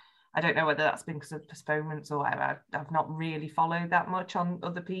 I don't know whether that's been because of postponements or whatever. I've not really followed that much on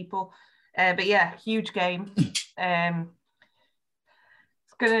other people. But yeah, huge game.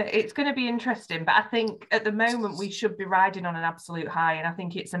 It's gonna be interesting, but I think at the moment we should be riding on an absolute high, and I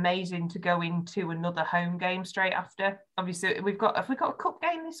think it's amazing to go into another home game straight after. Obviously, have we got a cup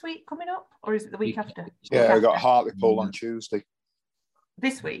game this week coming up, or is it the week after? Yeah, we got Hartlepool on Tuesday.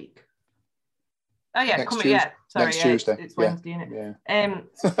 This week. Oh yeah, Tuesday. It's Wednesday, isn't it? Yeah.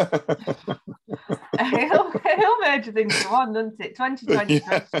 It'll merge things into one, doesn't it? 2020,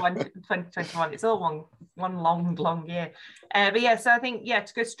 2021. It's all one long year. But yeah, so I think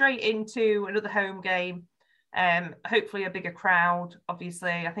to go straight into another home game. Hopefully a bigger crowd.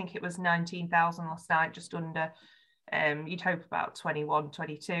 Obviously, I think it was 19,000 last night, just under. You'd hope about 21,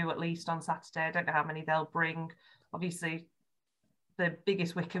 22 at least on Saturday. I don't know how many they'll bring. Obviously, the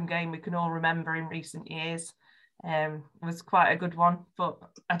biggest Wickham game we can all remember in recent years. Was quite a good one, but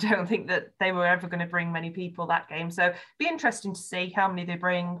I don't think that they were ever going to bring many people that game. So it'd be interesting to see how many they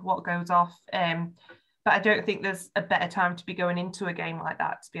bring, what goes off. But I don't think there's a better time to be going into a game like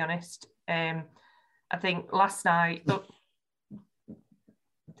that, to be honest. I think last night,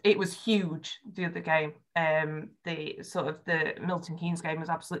 it was huge, the other game. The Milton Keynes game was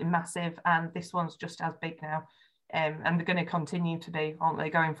absolutely massive, and this one's just as big now. And they're going to continue to be, aren't they,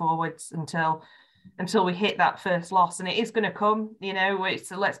 going forwards until we hit that first loss. And it is going to come,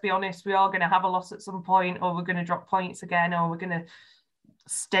 so let's be honest, we are going to have a loss at some point, or we're going to drop points again, or we're going to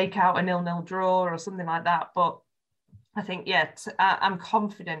stake out a 0-0 draw or something like that. But I think, I'm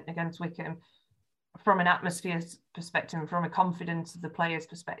confident against Wickham from an atmosphere perspective, from a confidence of the players'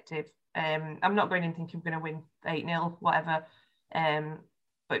 perspective. I'm not going in thinking we're going to win 8-0, whatever.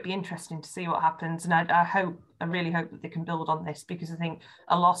 But it'd be interesting to see what happens. And I really hope that they can build on this, because I think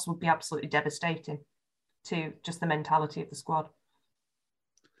a loss would be absolutely devastating to just the mentality of the squad.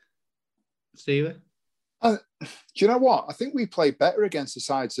 Steve? Do you know what? I think we play better against the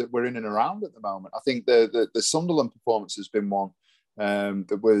sides that we're in and around at the moment. I think the Sunderland performance has been one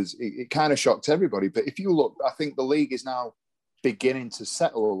that was it kind of shocked everybody. But if you look, I think the league is now beginning to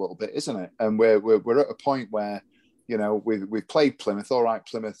settle a little bit, isn't it? And we're at a point where, you know, we've played Plymouth. All right,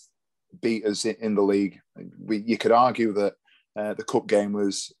 Plymouth beat us in the league. You could argue that the cup game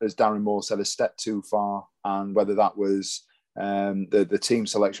was, as Darren Moore said, a step too far, and whether that was the team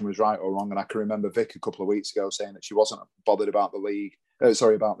selection was right or wrong. And I can remember Vic a couple of weeks ago saying that she wasn't bothered about the league,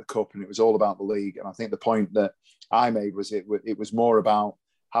 about the cup, and it was all about the league. And I think the point that I made was it was more about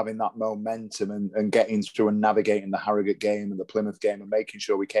having that momentum and getting through and navigating the Harrogate game and the Plymouth game and making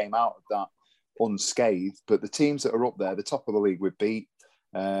sure we came out of that unscathed. But the teams that are up there, the top of the league, we've beat.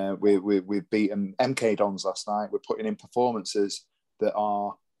 We've beaten MK Dons last night. We're putting in performances that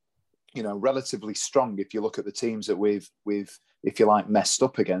are, you know, relatively strong. If you look at the teams that we've if you like messed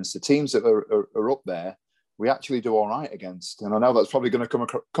up against, the teams that are up there, we actually do all right against. And I know that's probably going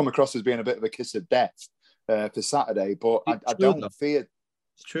to come across as being a bit of a kiss of death for Saturday, but I don't fear.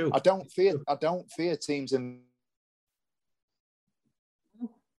 It's true. I don't fear teams in.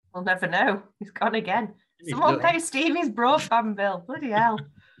 We'll never know. He's gone again. Someone pay Stevie's broadband bill. Bloody hell.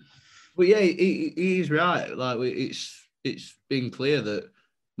 But yeah, he's right. Like it's been clear that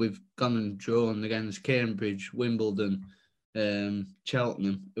we've gone and drawn against Cambridge, Wimbledon,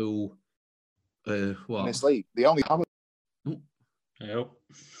 Cheltenham, who what? This league, the only. I hope.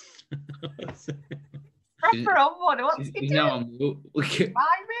 Proper on one. What's he doing? Now Rhyming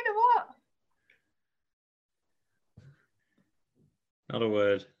or what? Not a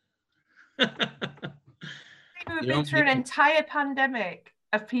word. We've been through an entire pandemic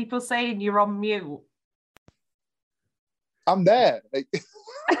of people saying you're on mute. I'm there.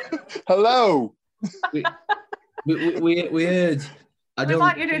 Hello. we heard. I don't.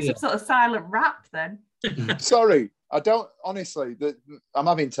 Like you're doing some sort of silent rap then. Sorry, I don't. Honestly, I'm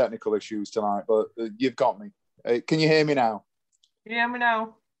having technical issues tonight, but you've got me. Can you hear me now? Can you hear me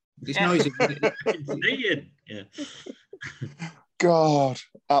now? It's noisy. Yeah. God,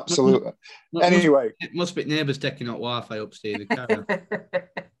 absolutely. Anyway, it must be neighbours taking out Wi-Fi upstairs.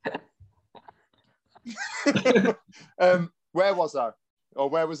 Where was I? Or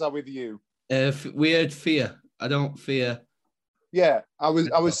where was I with you? We heard fear. I don't fear. Yeah, I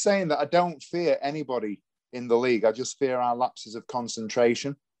was saying that I don't fear anybody in the league. I just fear our lapses of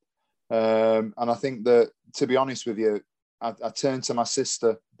concentration. And I think that, to be honest with you, I turned to my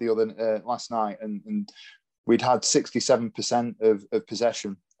sister last night, and we'd had 67% of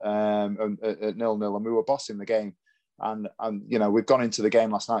possession at 0-0, and we were bossing the game. And you know, we've gone into the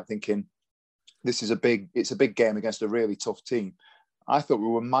game last night thinking it's a big game against a really tough team. I thought we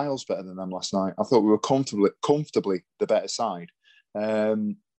were miles better than them last night. I thought we were comfortably the better side.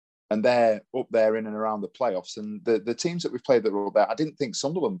 And they're up there in and around the playoffs. And the teams that we've played that were up there, I didn't think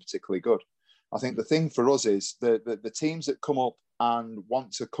Sunderland particularly good. I think the thing for us is the teams that come up and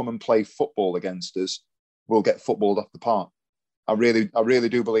want to come and play football against us will get footballed off the park. I really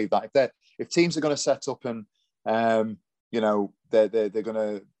do believe that. If teams are going to set up and you know, they're going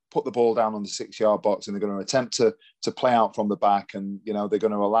to put the ball down on the 6-yard box and they're going to attempt to play out from the back, and you know, they're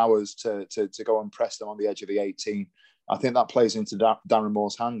going to allow us to go and press them on the edge of the 18. I think that plays into Darren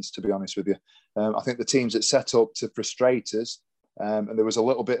Moore's hands, to be honest with you. I think the teams that set up to frustrate us, and there was a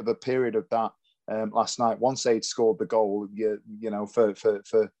little bit of a period of that last night. Once they'd scored the goal, you know, for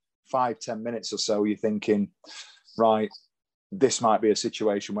 5-10 minutes or so, you're thinking, right, this might be a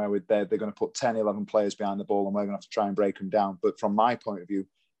situation where they're going to put 10, 11 players behind the ball and we're going to have to try and break them down. But from my point of view,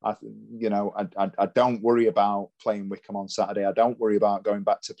 I don't worry about playing Wickham on Saturday. I don't worry about going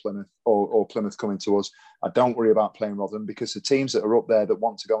back to Plymouth or Plymouth coming to us. I don't worry about playing Rotherham, because the teams that are up there that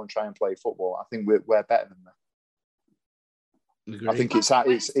want to go and try and play football, I think we're better than them. Agreed. I think it's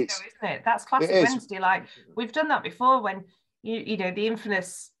isn't it? That's classic Wednesday. Like, we've done that before when you know, the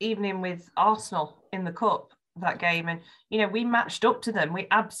infamous evening with Arsenal in the cup, that game, and you know, we matched up to them. We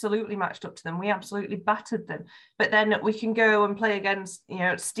absolutely matched up to them. We absolutely battered them. But then we can go and play against, you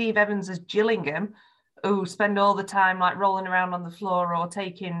know, Steve Evans's Gillingham, who spend all the time like rolling around on the floor or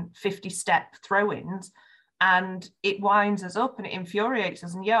taking 50-step throw-ins, and it winds us up and it infuriates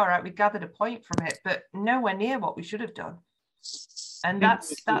us. And yeah, all right, we gathered a point from it, but nowhere near what we should have done. And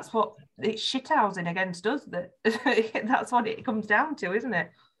that's what it's shithousing against us. That's what it comes down to, isn't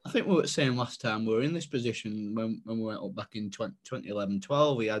it? I think we were saying last time we were in this position when we went up back in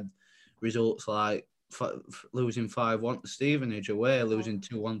 2011-12. We had results like losing 5-1 to Stevenage away, losing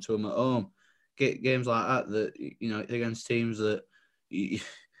 2-1 to them at home. Games like that, you know, against teams that you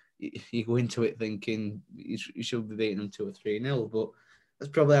go into it thinking you should be beating them 2 or 3-0, but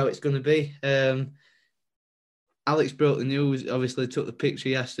that's probably how it's going to be. Alex broke the news. Obviously, took the picture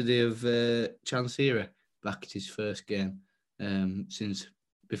yesterday of Chansiri back at his first game since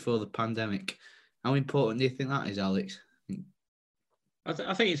before the pandemic. How important do you think that is, Alex? I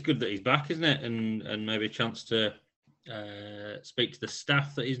think it's good that he's back, isn't it? And maybe a chance to speak to the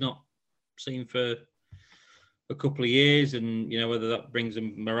staff that he's not seen for a couple of years, and whether that brings a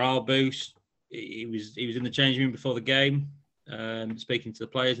morale boost. He was in the changing room before the game, speaking to the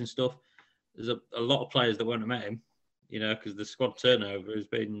players and stuff. There's a lot of players that won't have met him, because the squad turnover has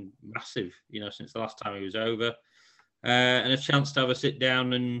been massive, since the last time he was over. And a chance to have a sit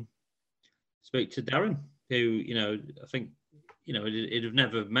down and speak to Darren, who, I think, he'd have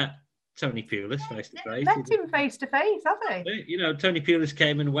never met Tony Pulis face to face. Met him face to face, have he? Tony Pulis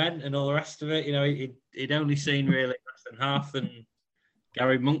came and went and all the rest of it. He'd only seen really less than half than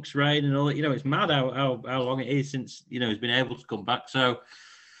Gary Monk's reign and all that. It's mad how long it is since, he's been able to come back. So,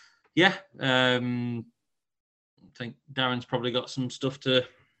 yeah, I think Darren's probably got some stuff to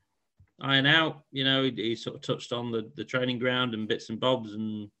iron out. He sort of touched on the training ground and bits and bobs,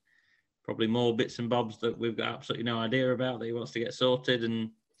 and probably more bits and bobs that we've got absolutely no idea about that he wants to get sorted. And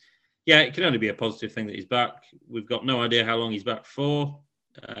yeah, it can only be a positive thing that he's back. We've got no idea how long he's back for,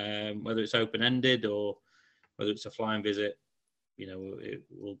 whether it's open-ended or whether it's a flying visit.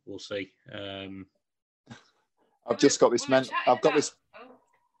 We'll see. I've just got this. I've got this.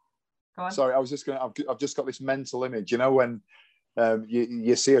 Go on. Sorry, I was just going. I've just got this mental image. When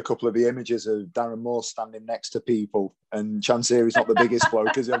you see a couple of the images of Darren Moore standing next to people, and Chansiri's not the biggest bloke,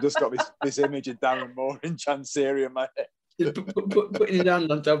 because I've just got this image of Darren Moore and Chansiri in my head. Putting his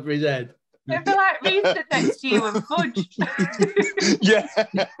hand on top of his head. It'd be like me stood next to you and Fudge. Yeah.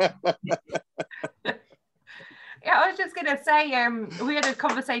 Yeah, I was just going to say, we had a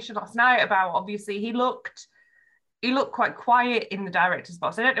conversation last night about, obviously, he looked quite quiet in the director's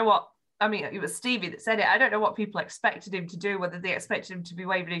box. I don't know what, it was Stevie that said it. I don't know what people expected him to do, whether they expected him to be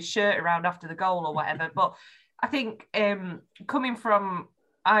waving his shirt around after the goal or whatever. But I think coming from,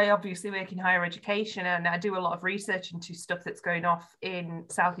 I obviously work in higher education, and I do a lot of research into stuff that's going off in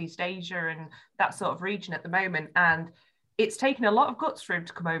Southeast Asia and that sort of region at the moment. And it's taken a lot of guts for him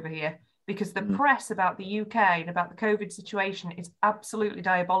to come over here, because the press about the UK and about the COVID situation is absolutely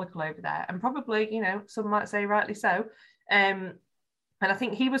diabolical over there. And probably, some might say rightly so. And I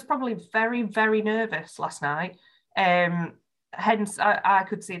think he was probably very, very nervous last night. Hence, I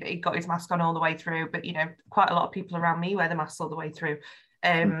could see that he got his mask on all the way through, but, quite a lot of people around me wear the masks all the way through.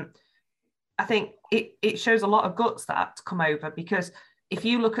 I think it shows a lot of guts that had to come over, because if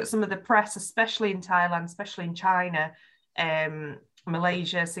you look at some of the press, especially in Thailand, especially in China,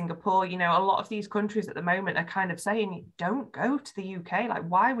 Malaysia, Singapore, a lot of these countries at the moment are kind of saying, don't go to the UK. Like,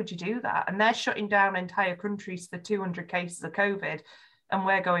 why would you do that? And they're shutting down entire countries for 200 cases of COVID. And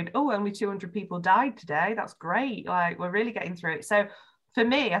we're going, oh, only 200 people died today. That's great. Like, we're really getting through it. So for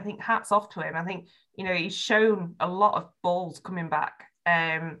me, I think hats off to him. I think, he's shown a lot of balls coming back.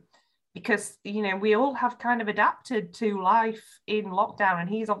 Because, we all have kind of adapted to life in lockdown. And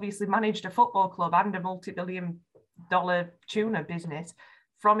he's obviously managed a football club and a multi-billion-dollar tuna business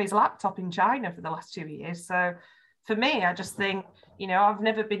from his laptop in China for the last 2 years. So for me, I just think, I've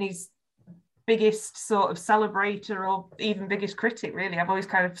never been his biggest sort of celebrator or even biggest critic, really. I've always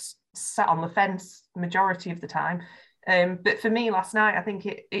kind of sat on the fence the majority of the time. But for me last night, I think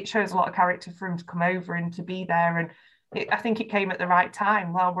it shows a lot of character for him to come over and to be there. And I think it came at the right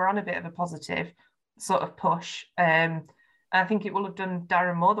time while we're on a bit of a positive sort of push. I think it will have done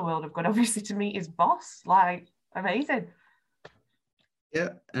Darren Moore the world of good, obviously, to meet his boss. Like, amazing.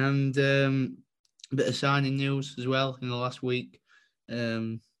 Yeah, and a bit of signing news as well in the last week.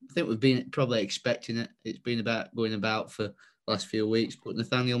 I think we've been probably expecting it. It's been going about for the last few weeks. But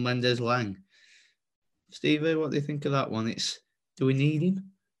Nathaniel Mendez-Lang. Stevie, what do you think of that one? Do we need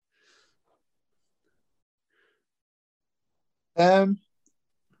him?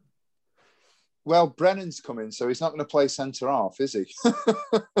 Well, Brennan's coming, so he's not going to play centre half, is he?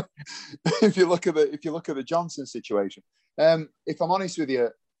 if you look at the Johnson situation, if I'm honest with you,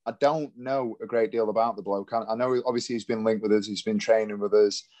 I don't know a great deal about the bloke. I know obviously he's been linked with us. He's been training with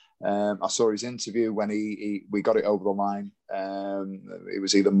us. I saw his interview when we got it over the line. It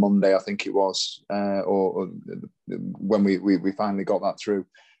was either Monday, I think it was, or when we finally got that through.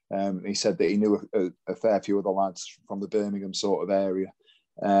 He said that he knew a fair few of the lads from the Birmingham sort of area.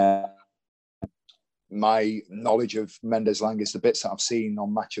 My knowledge of Mendez-Lang is the bits that I've seen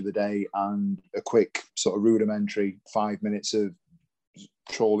on Match of the Day and a quick sort of rudimentary 5 minutes of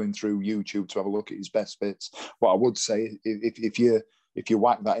trawling through YouTube to have a look at his best bits. What I would say, if you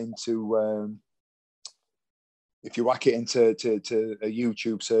whack that into if you whack it into to a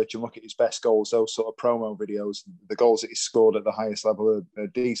YouTube search and look at his best goals, those sort of promo videos, the goals that he scored at the highest level are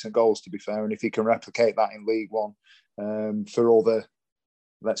decent goals, to be fair. And if he can replicate that in League One, for all the,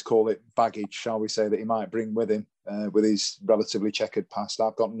 let's call it baggage, shall we say, that he might bring with him with his relatively checkered past,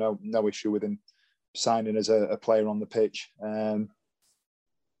 I've got no issue with him signing as a player on the pitch. And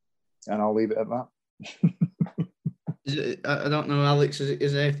I'll leave it at that. I don't know, Alex,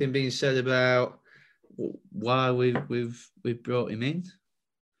 is there anything being said about why we've brought him in?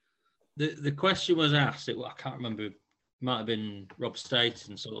 The question was asked, I can't remember, it might have been Rob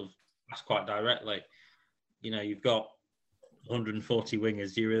Staten sort of asked quite directly, you've got 140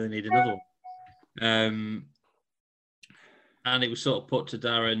 wingers, do you really need another one? And it was sort of put to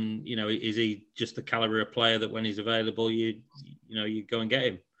Darren, is he just the calibre of player that when he's available, you go and get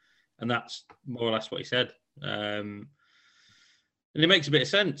him? And that's more or less what he said. And it makes a bit of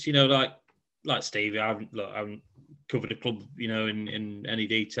sense, like Steve, I haven't covered a club, in any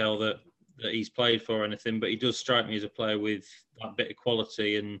detail that he's played for or anything, but he does strike me as a player with that bit of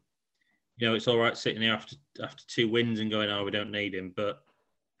quality. And, it's all right sitting there after 2 wins and going, oh, we don't need him. But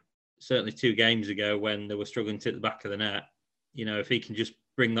certainly 2 games ago when they were struggling to hit the back of the net, if he can just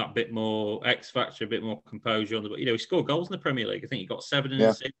bring that bit more X factor, a bit more composure on the, he scored goals in the Premier League. I think he got 7 in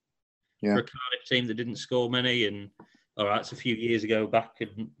the season for a Cardiff team that didn't score many. And all right, it's a few years ago back,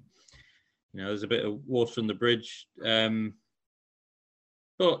 and there's a bit of water on the bridge. But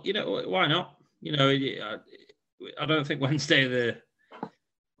why not? I don't think Wednesday the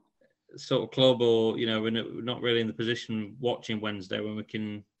sort of club, or we're not really in the position watching Wednesday when we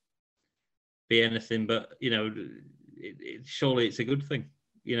can be anything but surely it's a good thing.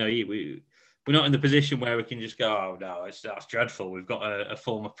 We're not in the position where we can just go, oh no, that's dreadful, we've got a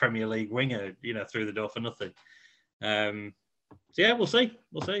former Premier League winger through the door for nothing. So yeah, we'll see.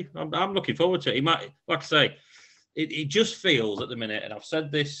 I'm looking forward to it. He might, like I say, it just feels at the minute, and I've said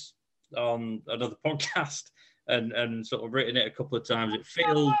this on another podcast and sort of written it a couple of times. It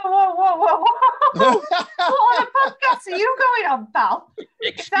feels. Whoa! What podcast are you going on, pal?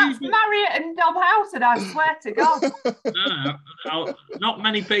 That's Marriott and Dom Houghton, I swear to God. No, not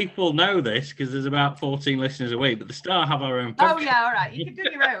many people know this because there's about 14 listeners a week, but the Star have our own podcast. Oh yeah, all right. You can do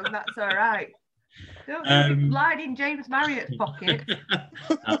your own. That's all right. Don't lie in James Marriott's pocket.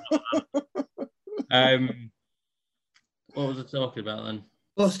 What was I talking about then?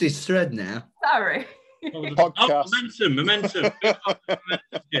 Lost his thread now. Sorry. Momentum.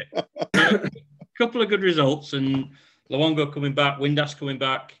 A couple of good results, and Luongo coming back, Windass coming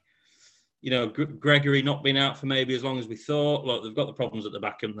back. Gregory not being out for maybe as long as we thought. Look, they've got the problems at the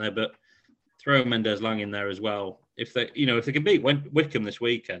back end there, but throw Mendes-Lang in there as well. If they can beat Wickham this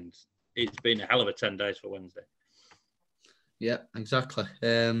weekend, it's been a hell of a 10 days for Wednesday. Yeah, exactly.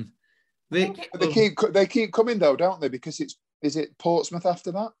 Vic, they keep coming though, don't they? Because is it Portsmouth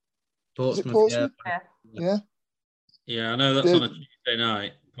after that? Portsmouth? Yeah. Yeah, I know that's on a Tuesday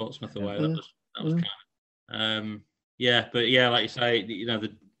night. Portsmouth away. That was kind of. But like you say,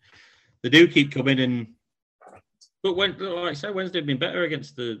 they do keep coming but like I say, Wednesday have been better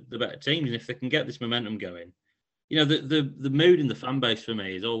against the better teams, and if they can get this momentum going, the mood in the fan base for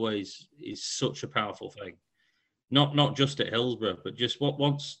me is such a powerful thing. Not just at Hillsborough, but just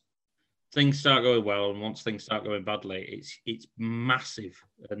once things start going well and once things start going badly, it's massive.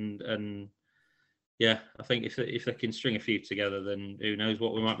 And yeah, I think if they can string a few together, then who knows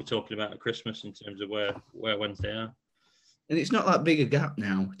what we might be talking about at Christmas in terms of where Wednesday are. And it's not that big a gap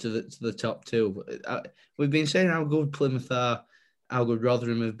now to the top 2. We've been saying how good Plymouth are, how good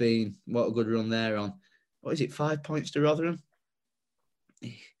Rotherham have been, what a good run they're on. What is it, 5 points to Rotherham?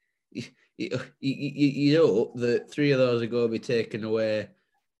 You know that 3 of those are going to be taken away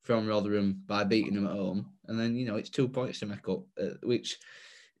from Rotherham by beating them at home, and then it's 2 points to make up, which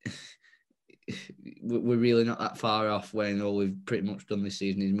we're really not that far off. When all we've pretty much done this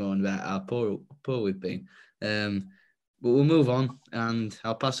season is moan about how poor we've been. But we'll move on, and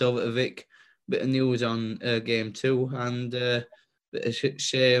I'll pass over to Vic. Bit of news on game 2, and bit of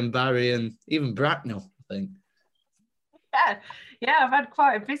Shea and Barry, and even Bracknell, I think. Yeah, I've had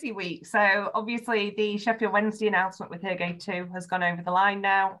quite a busy week. So obviously the Sheffield Wednesday announcement with her game 2 has gone over the line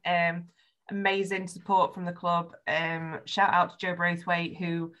now. Amazing support from the club. Shout out to Joe Braithwaite,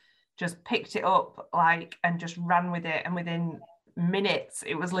 who just picked it up and just ran with it, and within minutes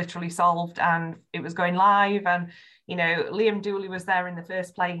it was literally solved and it was going live. And Liam Dooley was there in the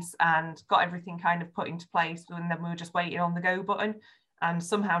first place and got everything kind of put into place, and then we were just waiting on the go button. And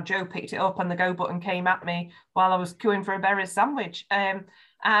somehow Joe picked it up and the go button came at me while I was queuing for a Berries sandwich. And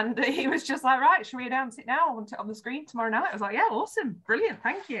he was just like, right, should we announce it now on the screen tomorrow night? I was like, yeah, awesome, brilliant,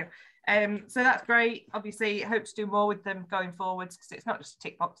 thank you. So that's great. Obviously, hope to do more with them going forwards because it's not just a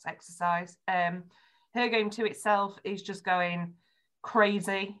tick box exercise. Her game 2 itself is just going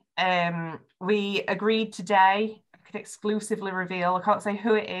crazy. We agreed today, I could exclusively reveal, I can't say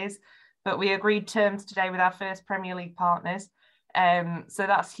who it is, but we agreed terms today with our first Premier League partners. So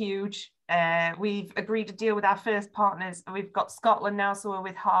that's huge. We've agreed to deal with our first partners. We've got Scotland now, so we're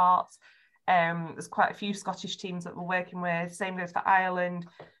with Hearts. There's quite a few Scottish teams that we're working with. Same goes for Ireland.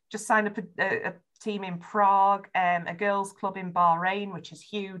 Just signed up a team in Prague, a girls' club in Bahrain, which is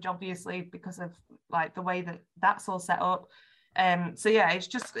huge, obviously, because of like the way that that's all set up. So yeah, it's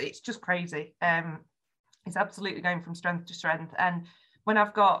just crazy. It's absolutely going from strength to strength. And when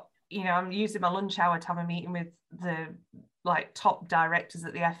I've got, I'm using my lunch hour to have a meeting with the like top directors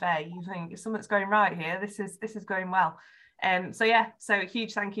at the FA, you think something's going right here. This is going well. So a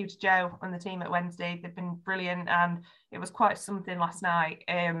huge thank you to Joe and the team at Wednesday. They've been brilliant, and it was quite something last night.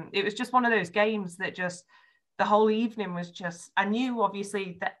 It was just one of those games that just the whole evening was just, I knew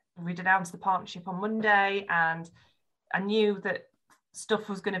obviously that we'd announced the partnership on Monday, and I knew that stuff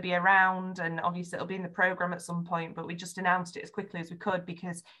was going to be around, and obviously it'll be in the programme at some point, but we just announced it as quickly as we could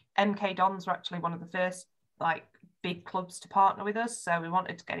because MK Dons were actually one of the first like big clubs to partner with us, so we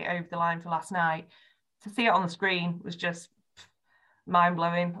wanted to get it over the line for last night. To see it on the screen was just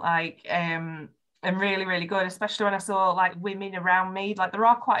mind-blowing, and really, really good, especially when I saw like women around me. Like there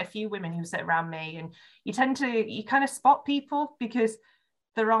are quite a few women who sit around me, and you kind of spot people because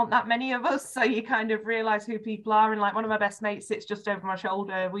there aren't that many of us, so you kind of realise who people are. And like one of my best mates sits just over my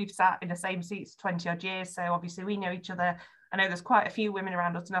shoulder. We've sat in the same seats 20 odd years, so obviously we know each other. I know there's quite a few women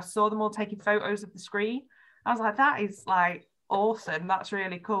around us, and I saw them all taking photos of the screen. I was like, that is like awesome. That's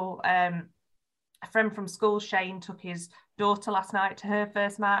really cool. A friend from school, Shane, took his daughter last night to her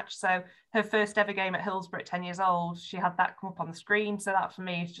first match. So her first ever game at Hillsborough at 10 years old, she had that come up on the screen. So that for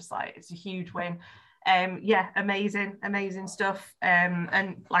me is just like, it's a huge win. Amazing stuff.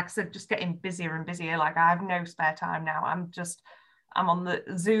 And like I said, just getting busier and busier. Like I have no spare time now. I'm on the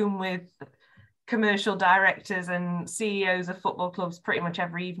Zoom with commercial directors and CEOs of football clubs pretty much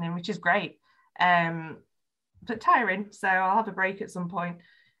every evening, which is great. But tiring. So I'll have a break at some point.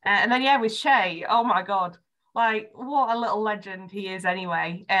 And then, with Shay, oh my God, like what a little legend he is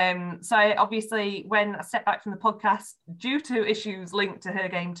anyway. So obviously when I stepped back from the podcast due to issues linked to her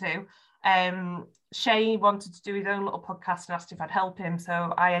game 2, Shay wanted to do his own little podcast and asked if I'd help him.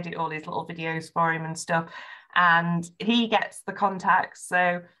 So I edit all his little videos for him and stuff. And he gets the contacts.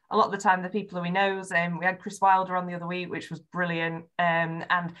 So a lot of the time, the people who he knows, we had Chris Wilder on the other week, which was brilliant. And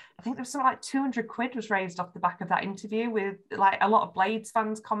I think there was something like 200 quid was raised off the back of that interview with like a lot of Blades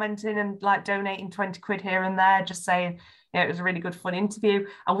fans commenting and like donating 20 quid here and there, just saying, it was a really good, fun interview.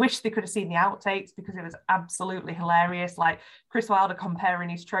 I wish they could have seen the outtakes because it was absolutely hilarious. Like Chris Wilder comparing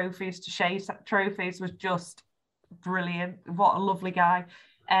his trophies to Shay's trophies was just brilliant. What a lovely guy.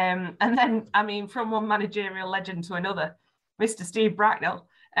 And then, I mean, from one managerial legend to another, Mr. Steve Bracknell.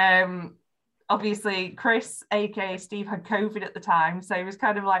 Obviously, Chris, aka Steve, had COVID at the time, so he was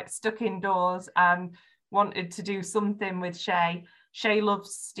kind of like stuck indoors and wanted to do something with Shay. Shay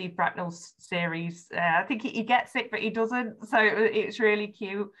loves Steve Bracknell's series. I think he gets it, but he doesn't. So it's really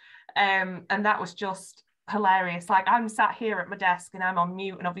cute. And that was just hilarious. Like I'm sat here at my desk and I'm on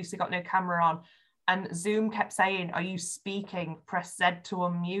mute and obviously got no camera on. And Zoom kept saying, are you speaking? Press Z to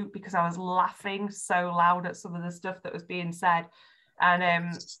unmute, because I was laughing so loud at some of the stuff that was being said.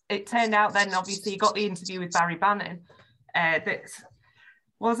 And it turned out then, obviously, you got the interview with Barry Bannon that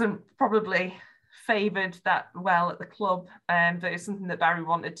wasn't probably favoured that well at the club, but it's something that Barry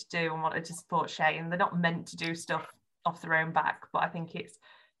wanted to do and wanted to support Shay. And they're not meant to do stuff off their own back, but I think it's,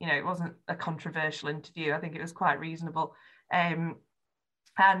 it wasn't a controversial interview. I think it was quite reasonable.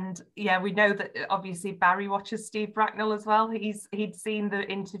 And we know that obviously Barry watches Steve Bracknell as well. He'd seen the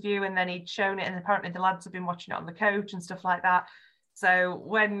interview and then he'd shown it, and apparently the lads have been watching it on the coach and stuff like that. So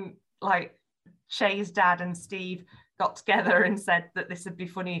when like Shay's dad and Steve got together and said that this would be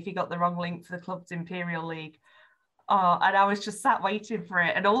funny if he got the wrong link for the club's Imperial League, and I was just sat waiting for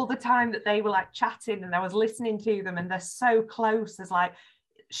it. And all the time that they were like chatting and I was listening to them, and they're so close. There's like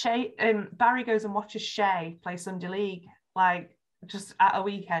Shay, Barry goes and watches Shay play Sunday League, like just at a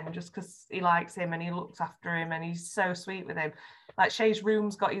weekend, just because he likes him and he looks after him and he's so sweet with him. Like Shay's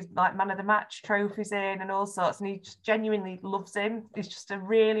room's got his like man of the match trophies in and all sorts, and he just genuinely loves him. It's just a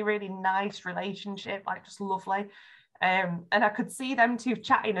really, really nice relationship, like just lovely. And I could see them two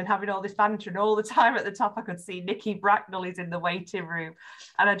chatting and having all this banter, and all the time at the top I could see Nicky Bracknell is in the waiting room,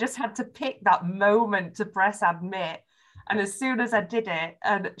 and I just had to pick that moment to press admit. And as soon as I did it,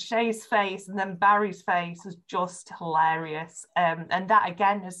 and Shay's face and then Barry's face was just hilarious. And that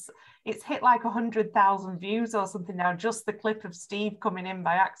again it's hit like 100,000 views or something now, just the clip of Steve coming in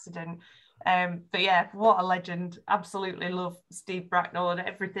by accident. But yeah, what a legend. Absolutely love Steve Bracknell and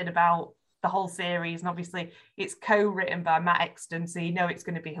everything about the whole series. And obviously it's co-written by Matt Exton, so you know it's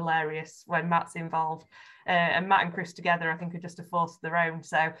going to be hilarious when Matt's involved. And Matt and Chris together, I think, are just a force of their own.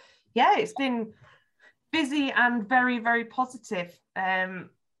 So yeah, it's been busy and very, very positive.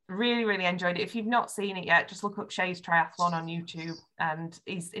 Really, really enjoyed it. If you've not seen it yet, just look up Shay's Triathlon on YouTube, and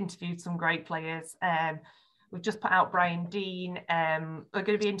he's interviewed some great players. We've just put out Brian Dean. We're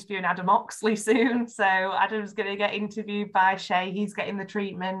going to be interviewing Adam Oxley soon. So Adam's going to get interviewed by Shay. He's getting the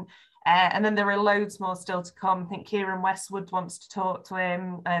treatment. And then there are loads more still to come. I think Kieran Westwood wants to talk to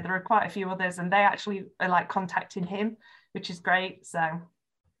him. There are quite a few others, and they actually are like contacting him, which is great. So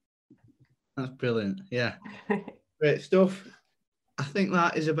that's brilliant. Yeah. Great stuff. I think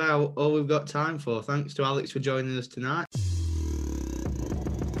that is about all we've got time for. Thanks to Alex for joining us tonight.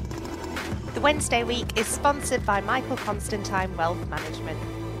 The Wednesday week is sponsored by Michael Constantine Wealth Management.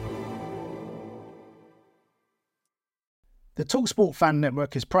 The TalkSport Fan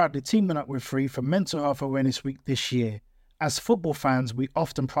Network is proudly teaming up with Free for Mental Health Awareness Week this year. As football fans, we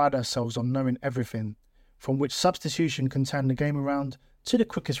often pride ourselves on knowing everything, from which substitution can turn the game around to the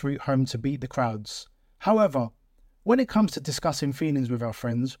quickest route home to beat the crowds. However, when it comes to discussing feelings with our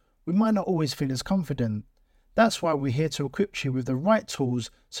friends, we might not always feel as confident. That's why we're here to equip you with the right tools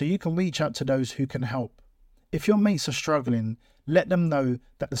so you can reach out to those who can help. If your mates are struggling, let them know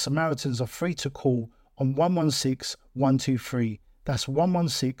that the Samaritans are free to call on 116 123. That's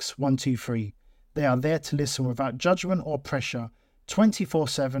 116 123. They are there to listen without judgment or pressure,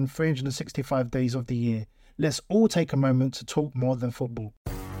 24/7, 365 days of the year. Let's all take a moment to talk more than football.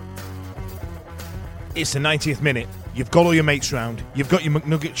 It's the 90th minute. You've got all your mates round. You've got your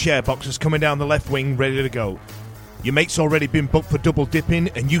McNugget share boxes coming down the left wing ready to go. Your mate's already been booked for double dipping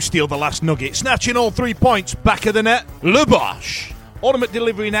and you steal the last nugget, snatching all 3 points back of the net. Le Bosch. Order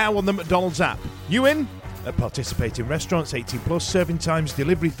McDelivery now on the McDonald's app. You in? At participating restaurants, 18 plus, serving times,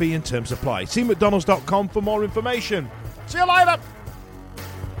 delivery fee and terms apply. See mcdonalds.com for more information. See you later.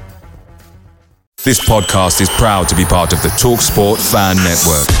 This podcast is proud to be part of the TalkSport Fan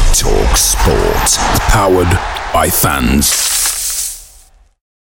Network. TalkSport. Powered by fans.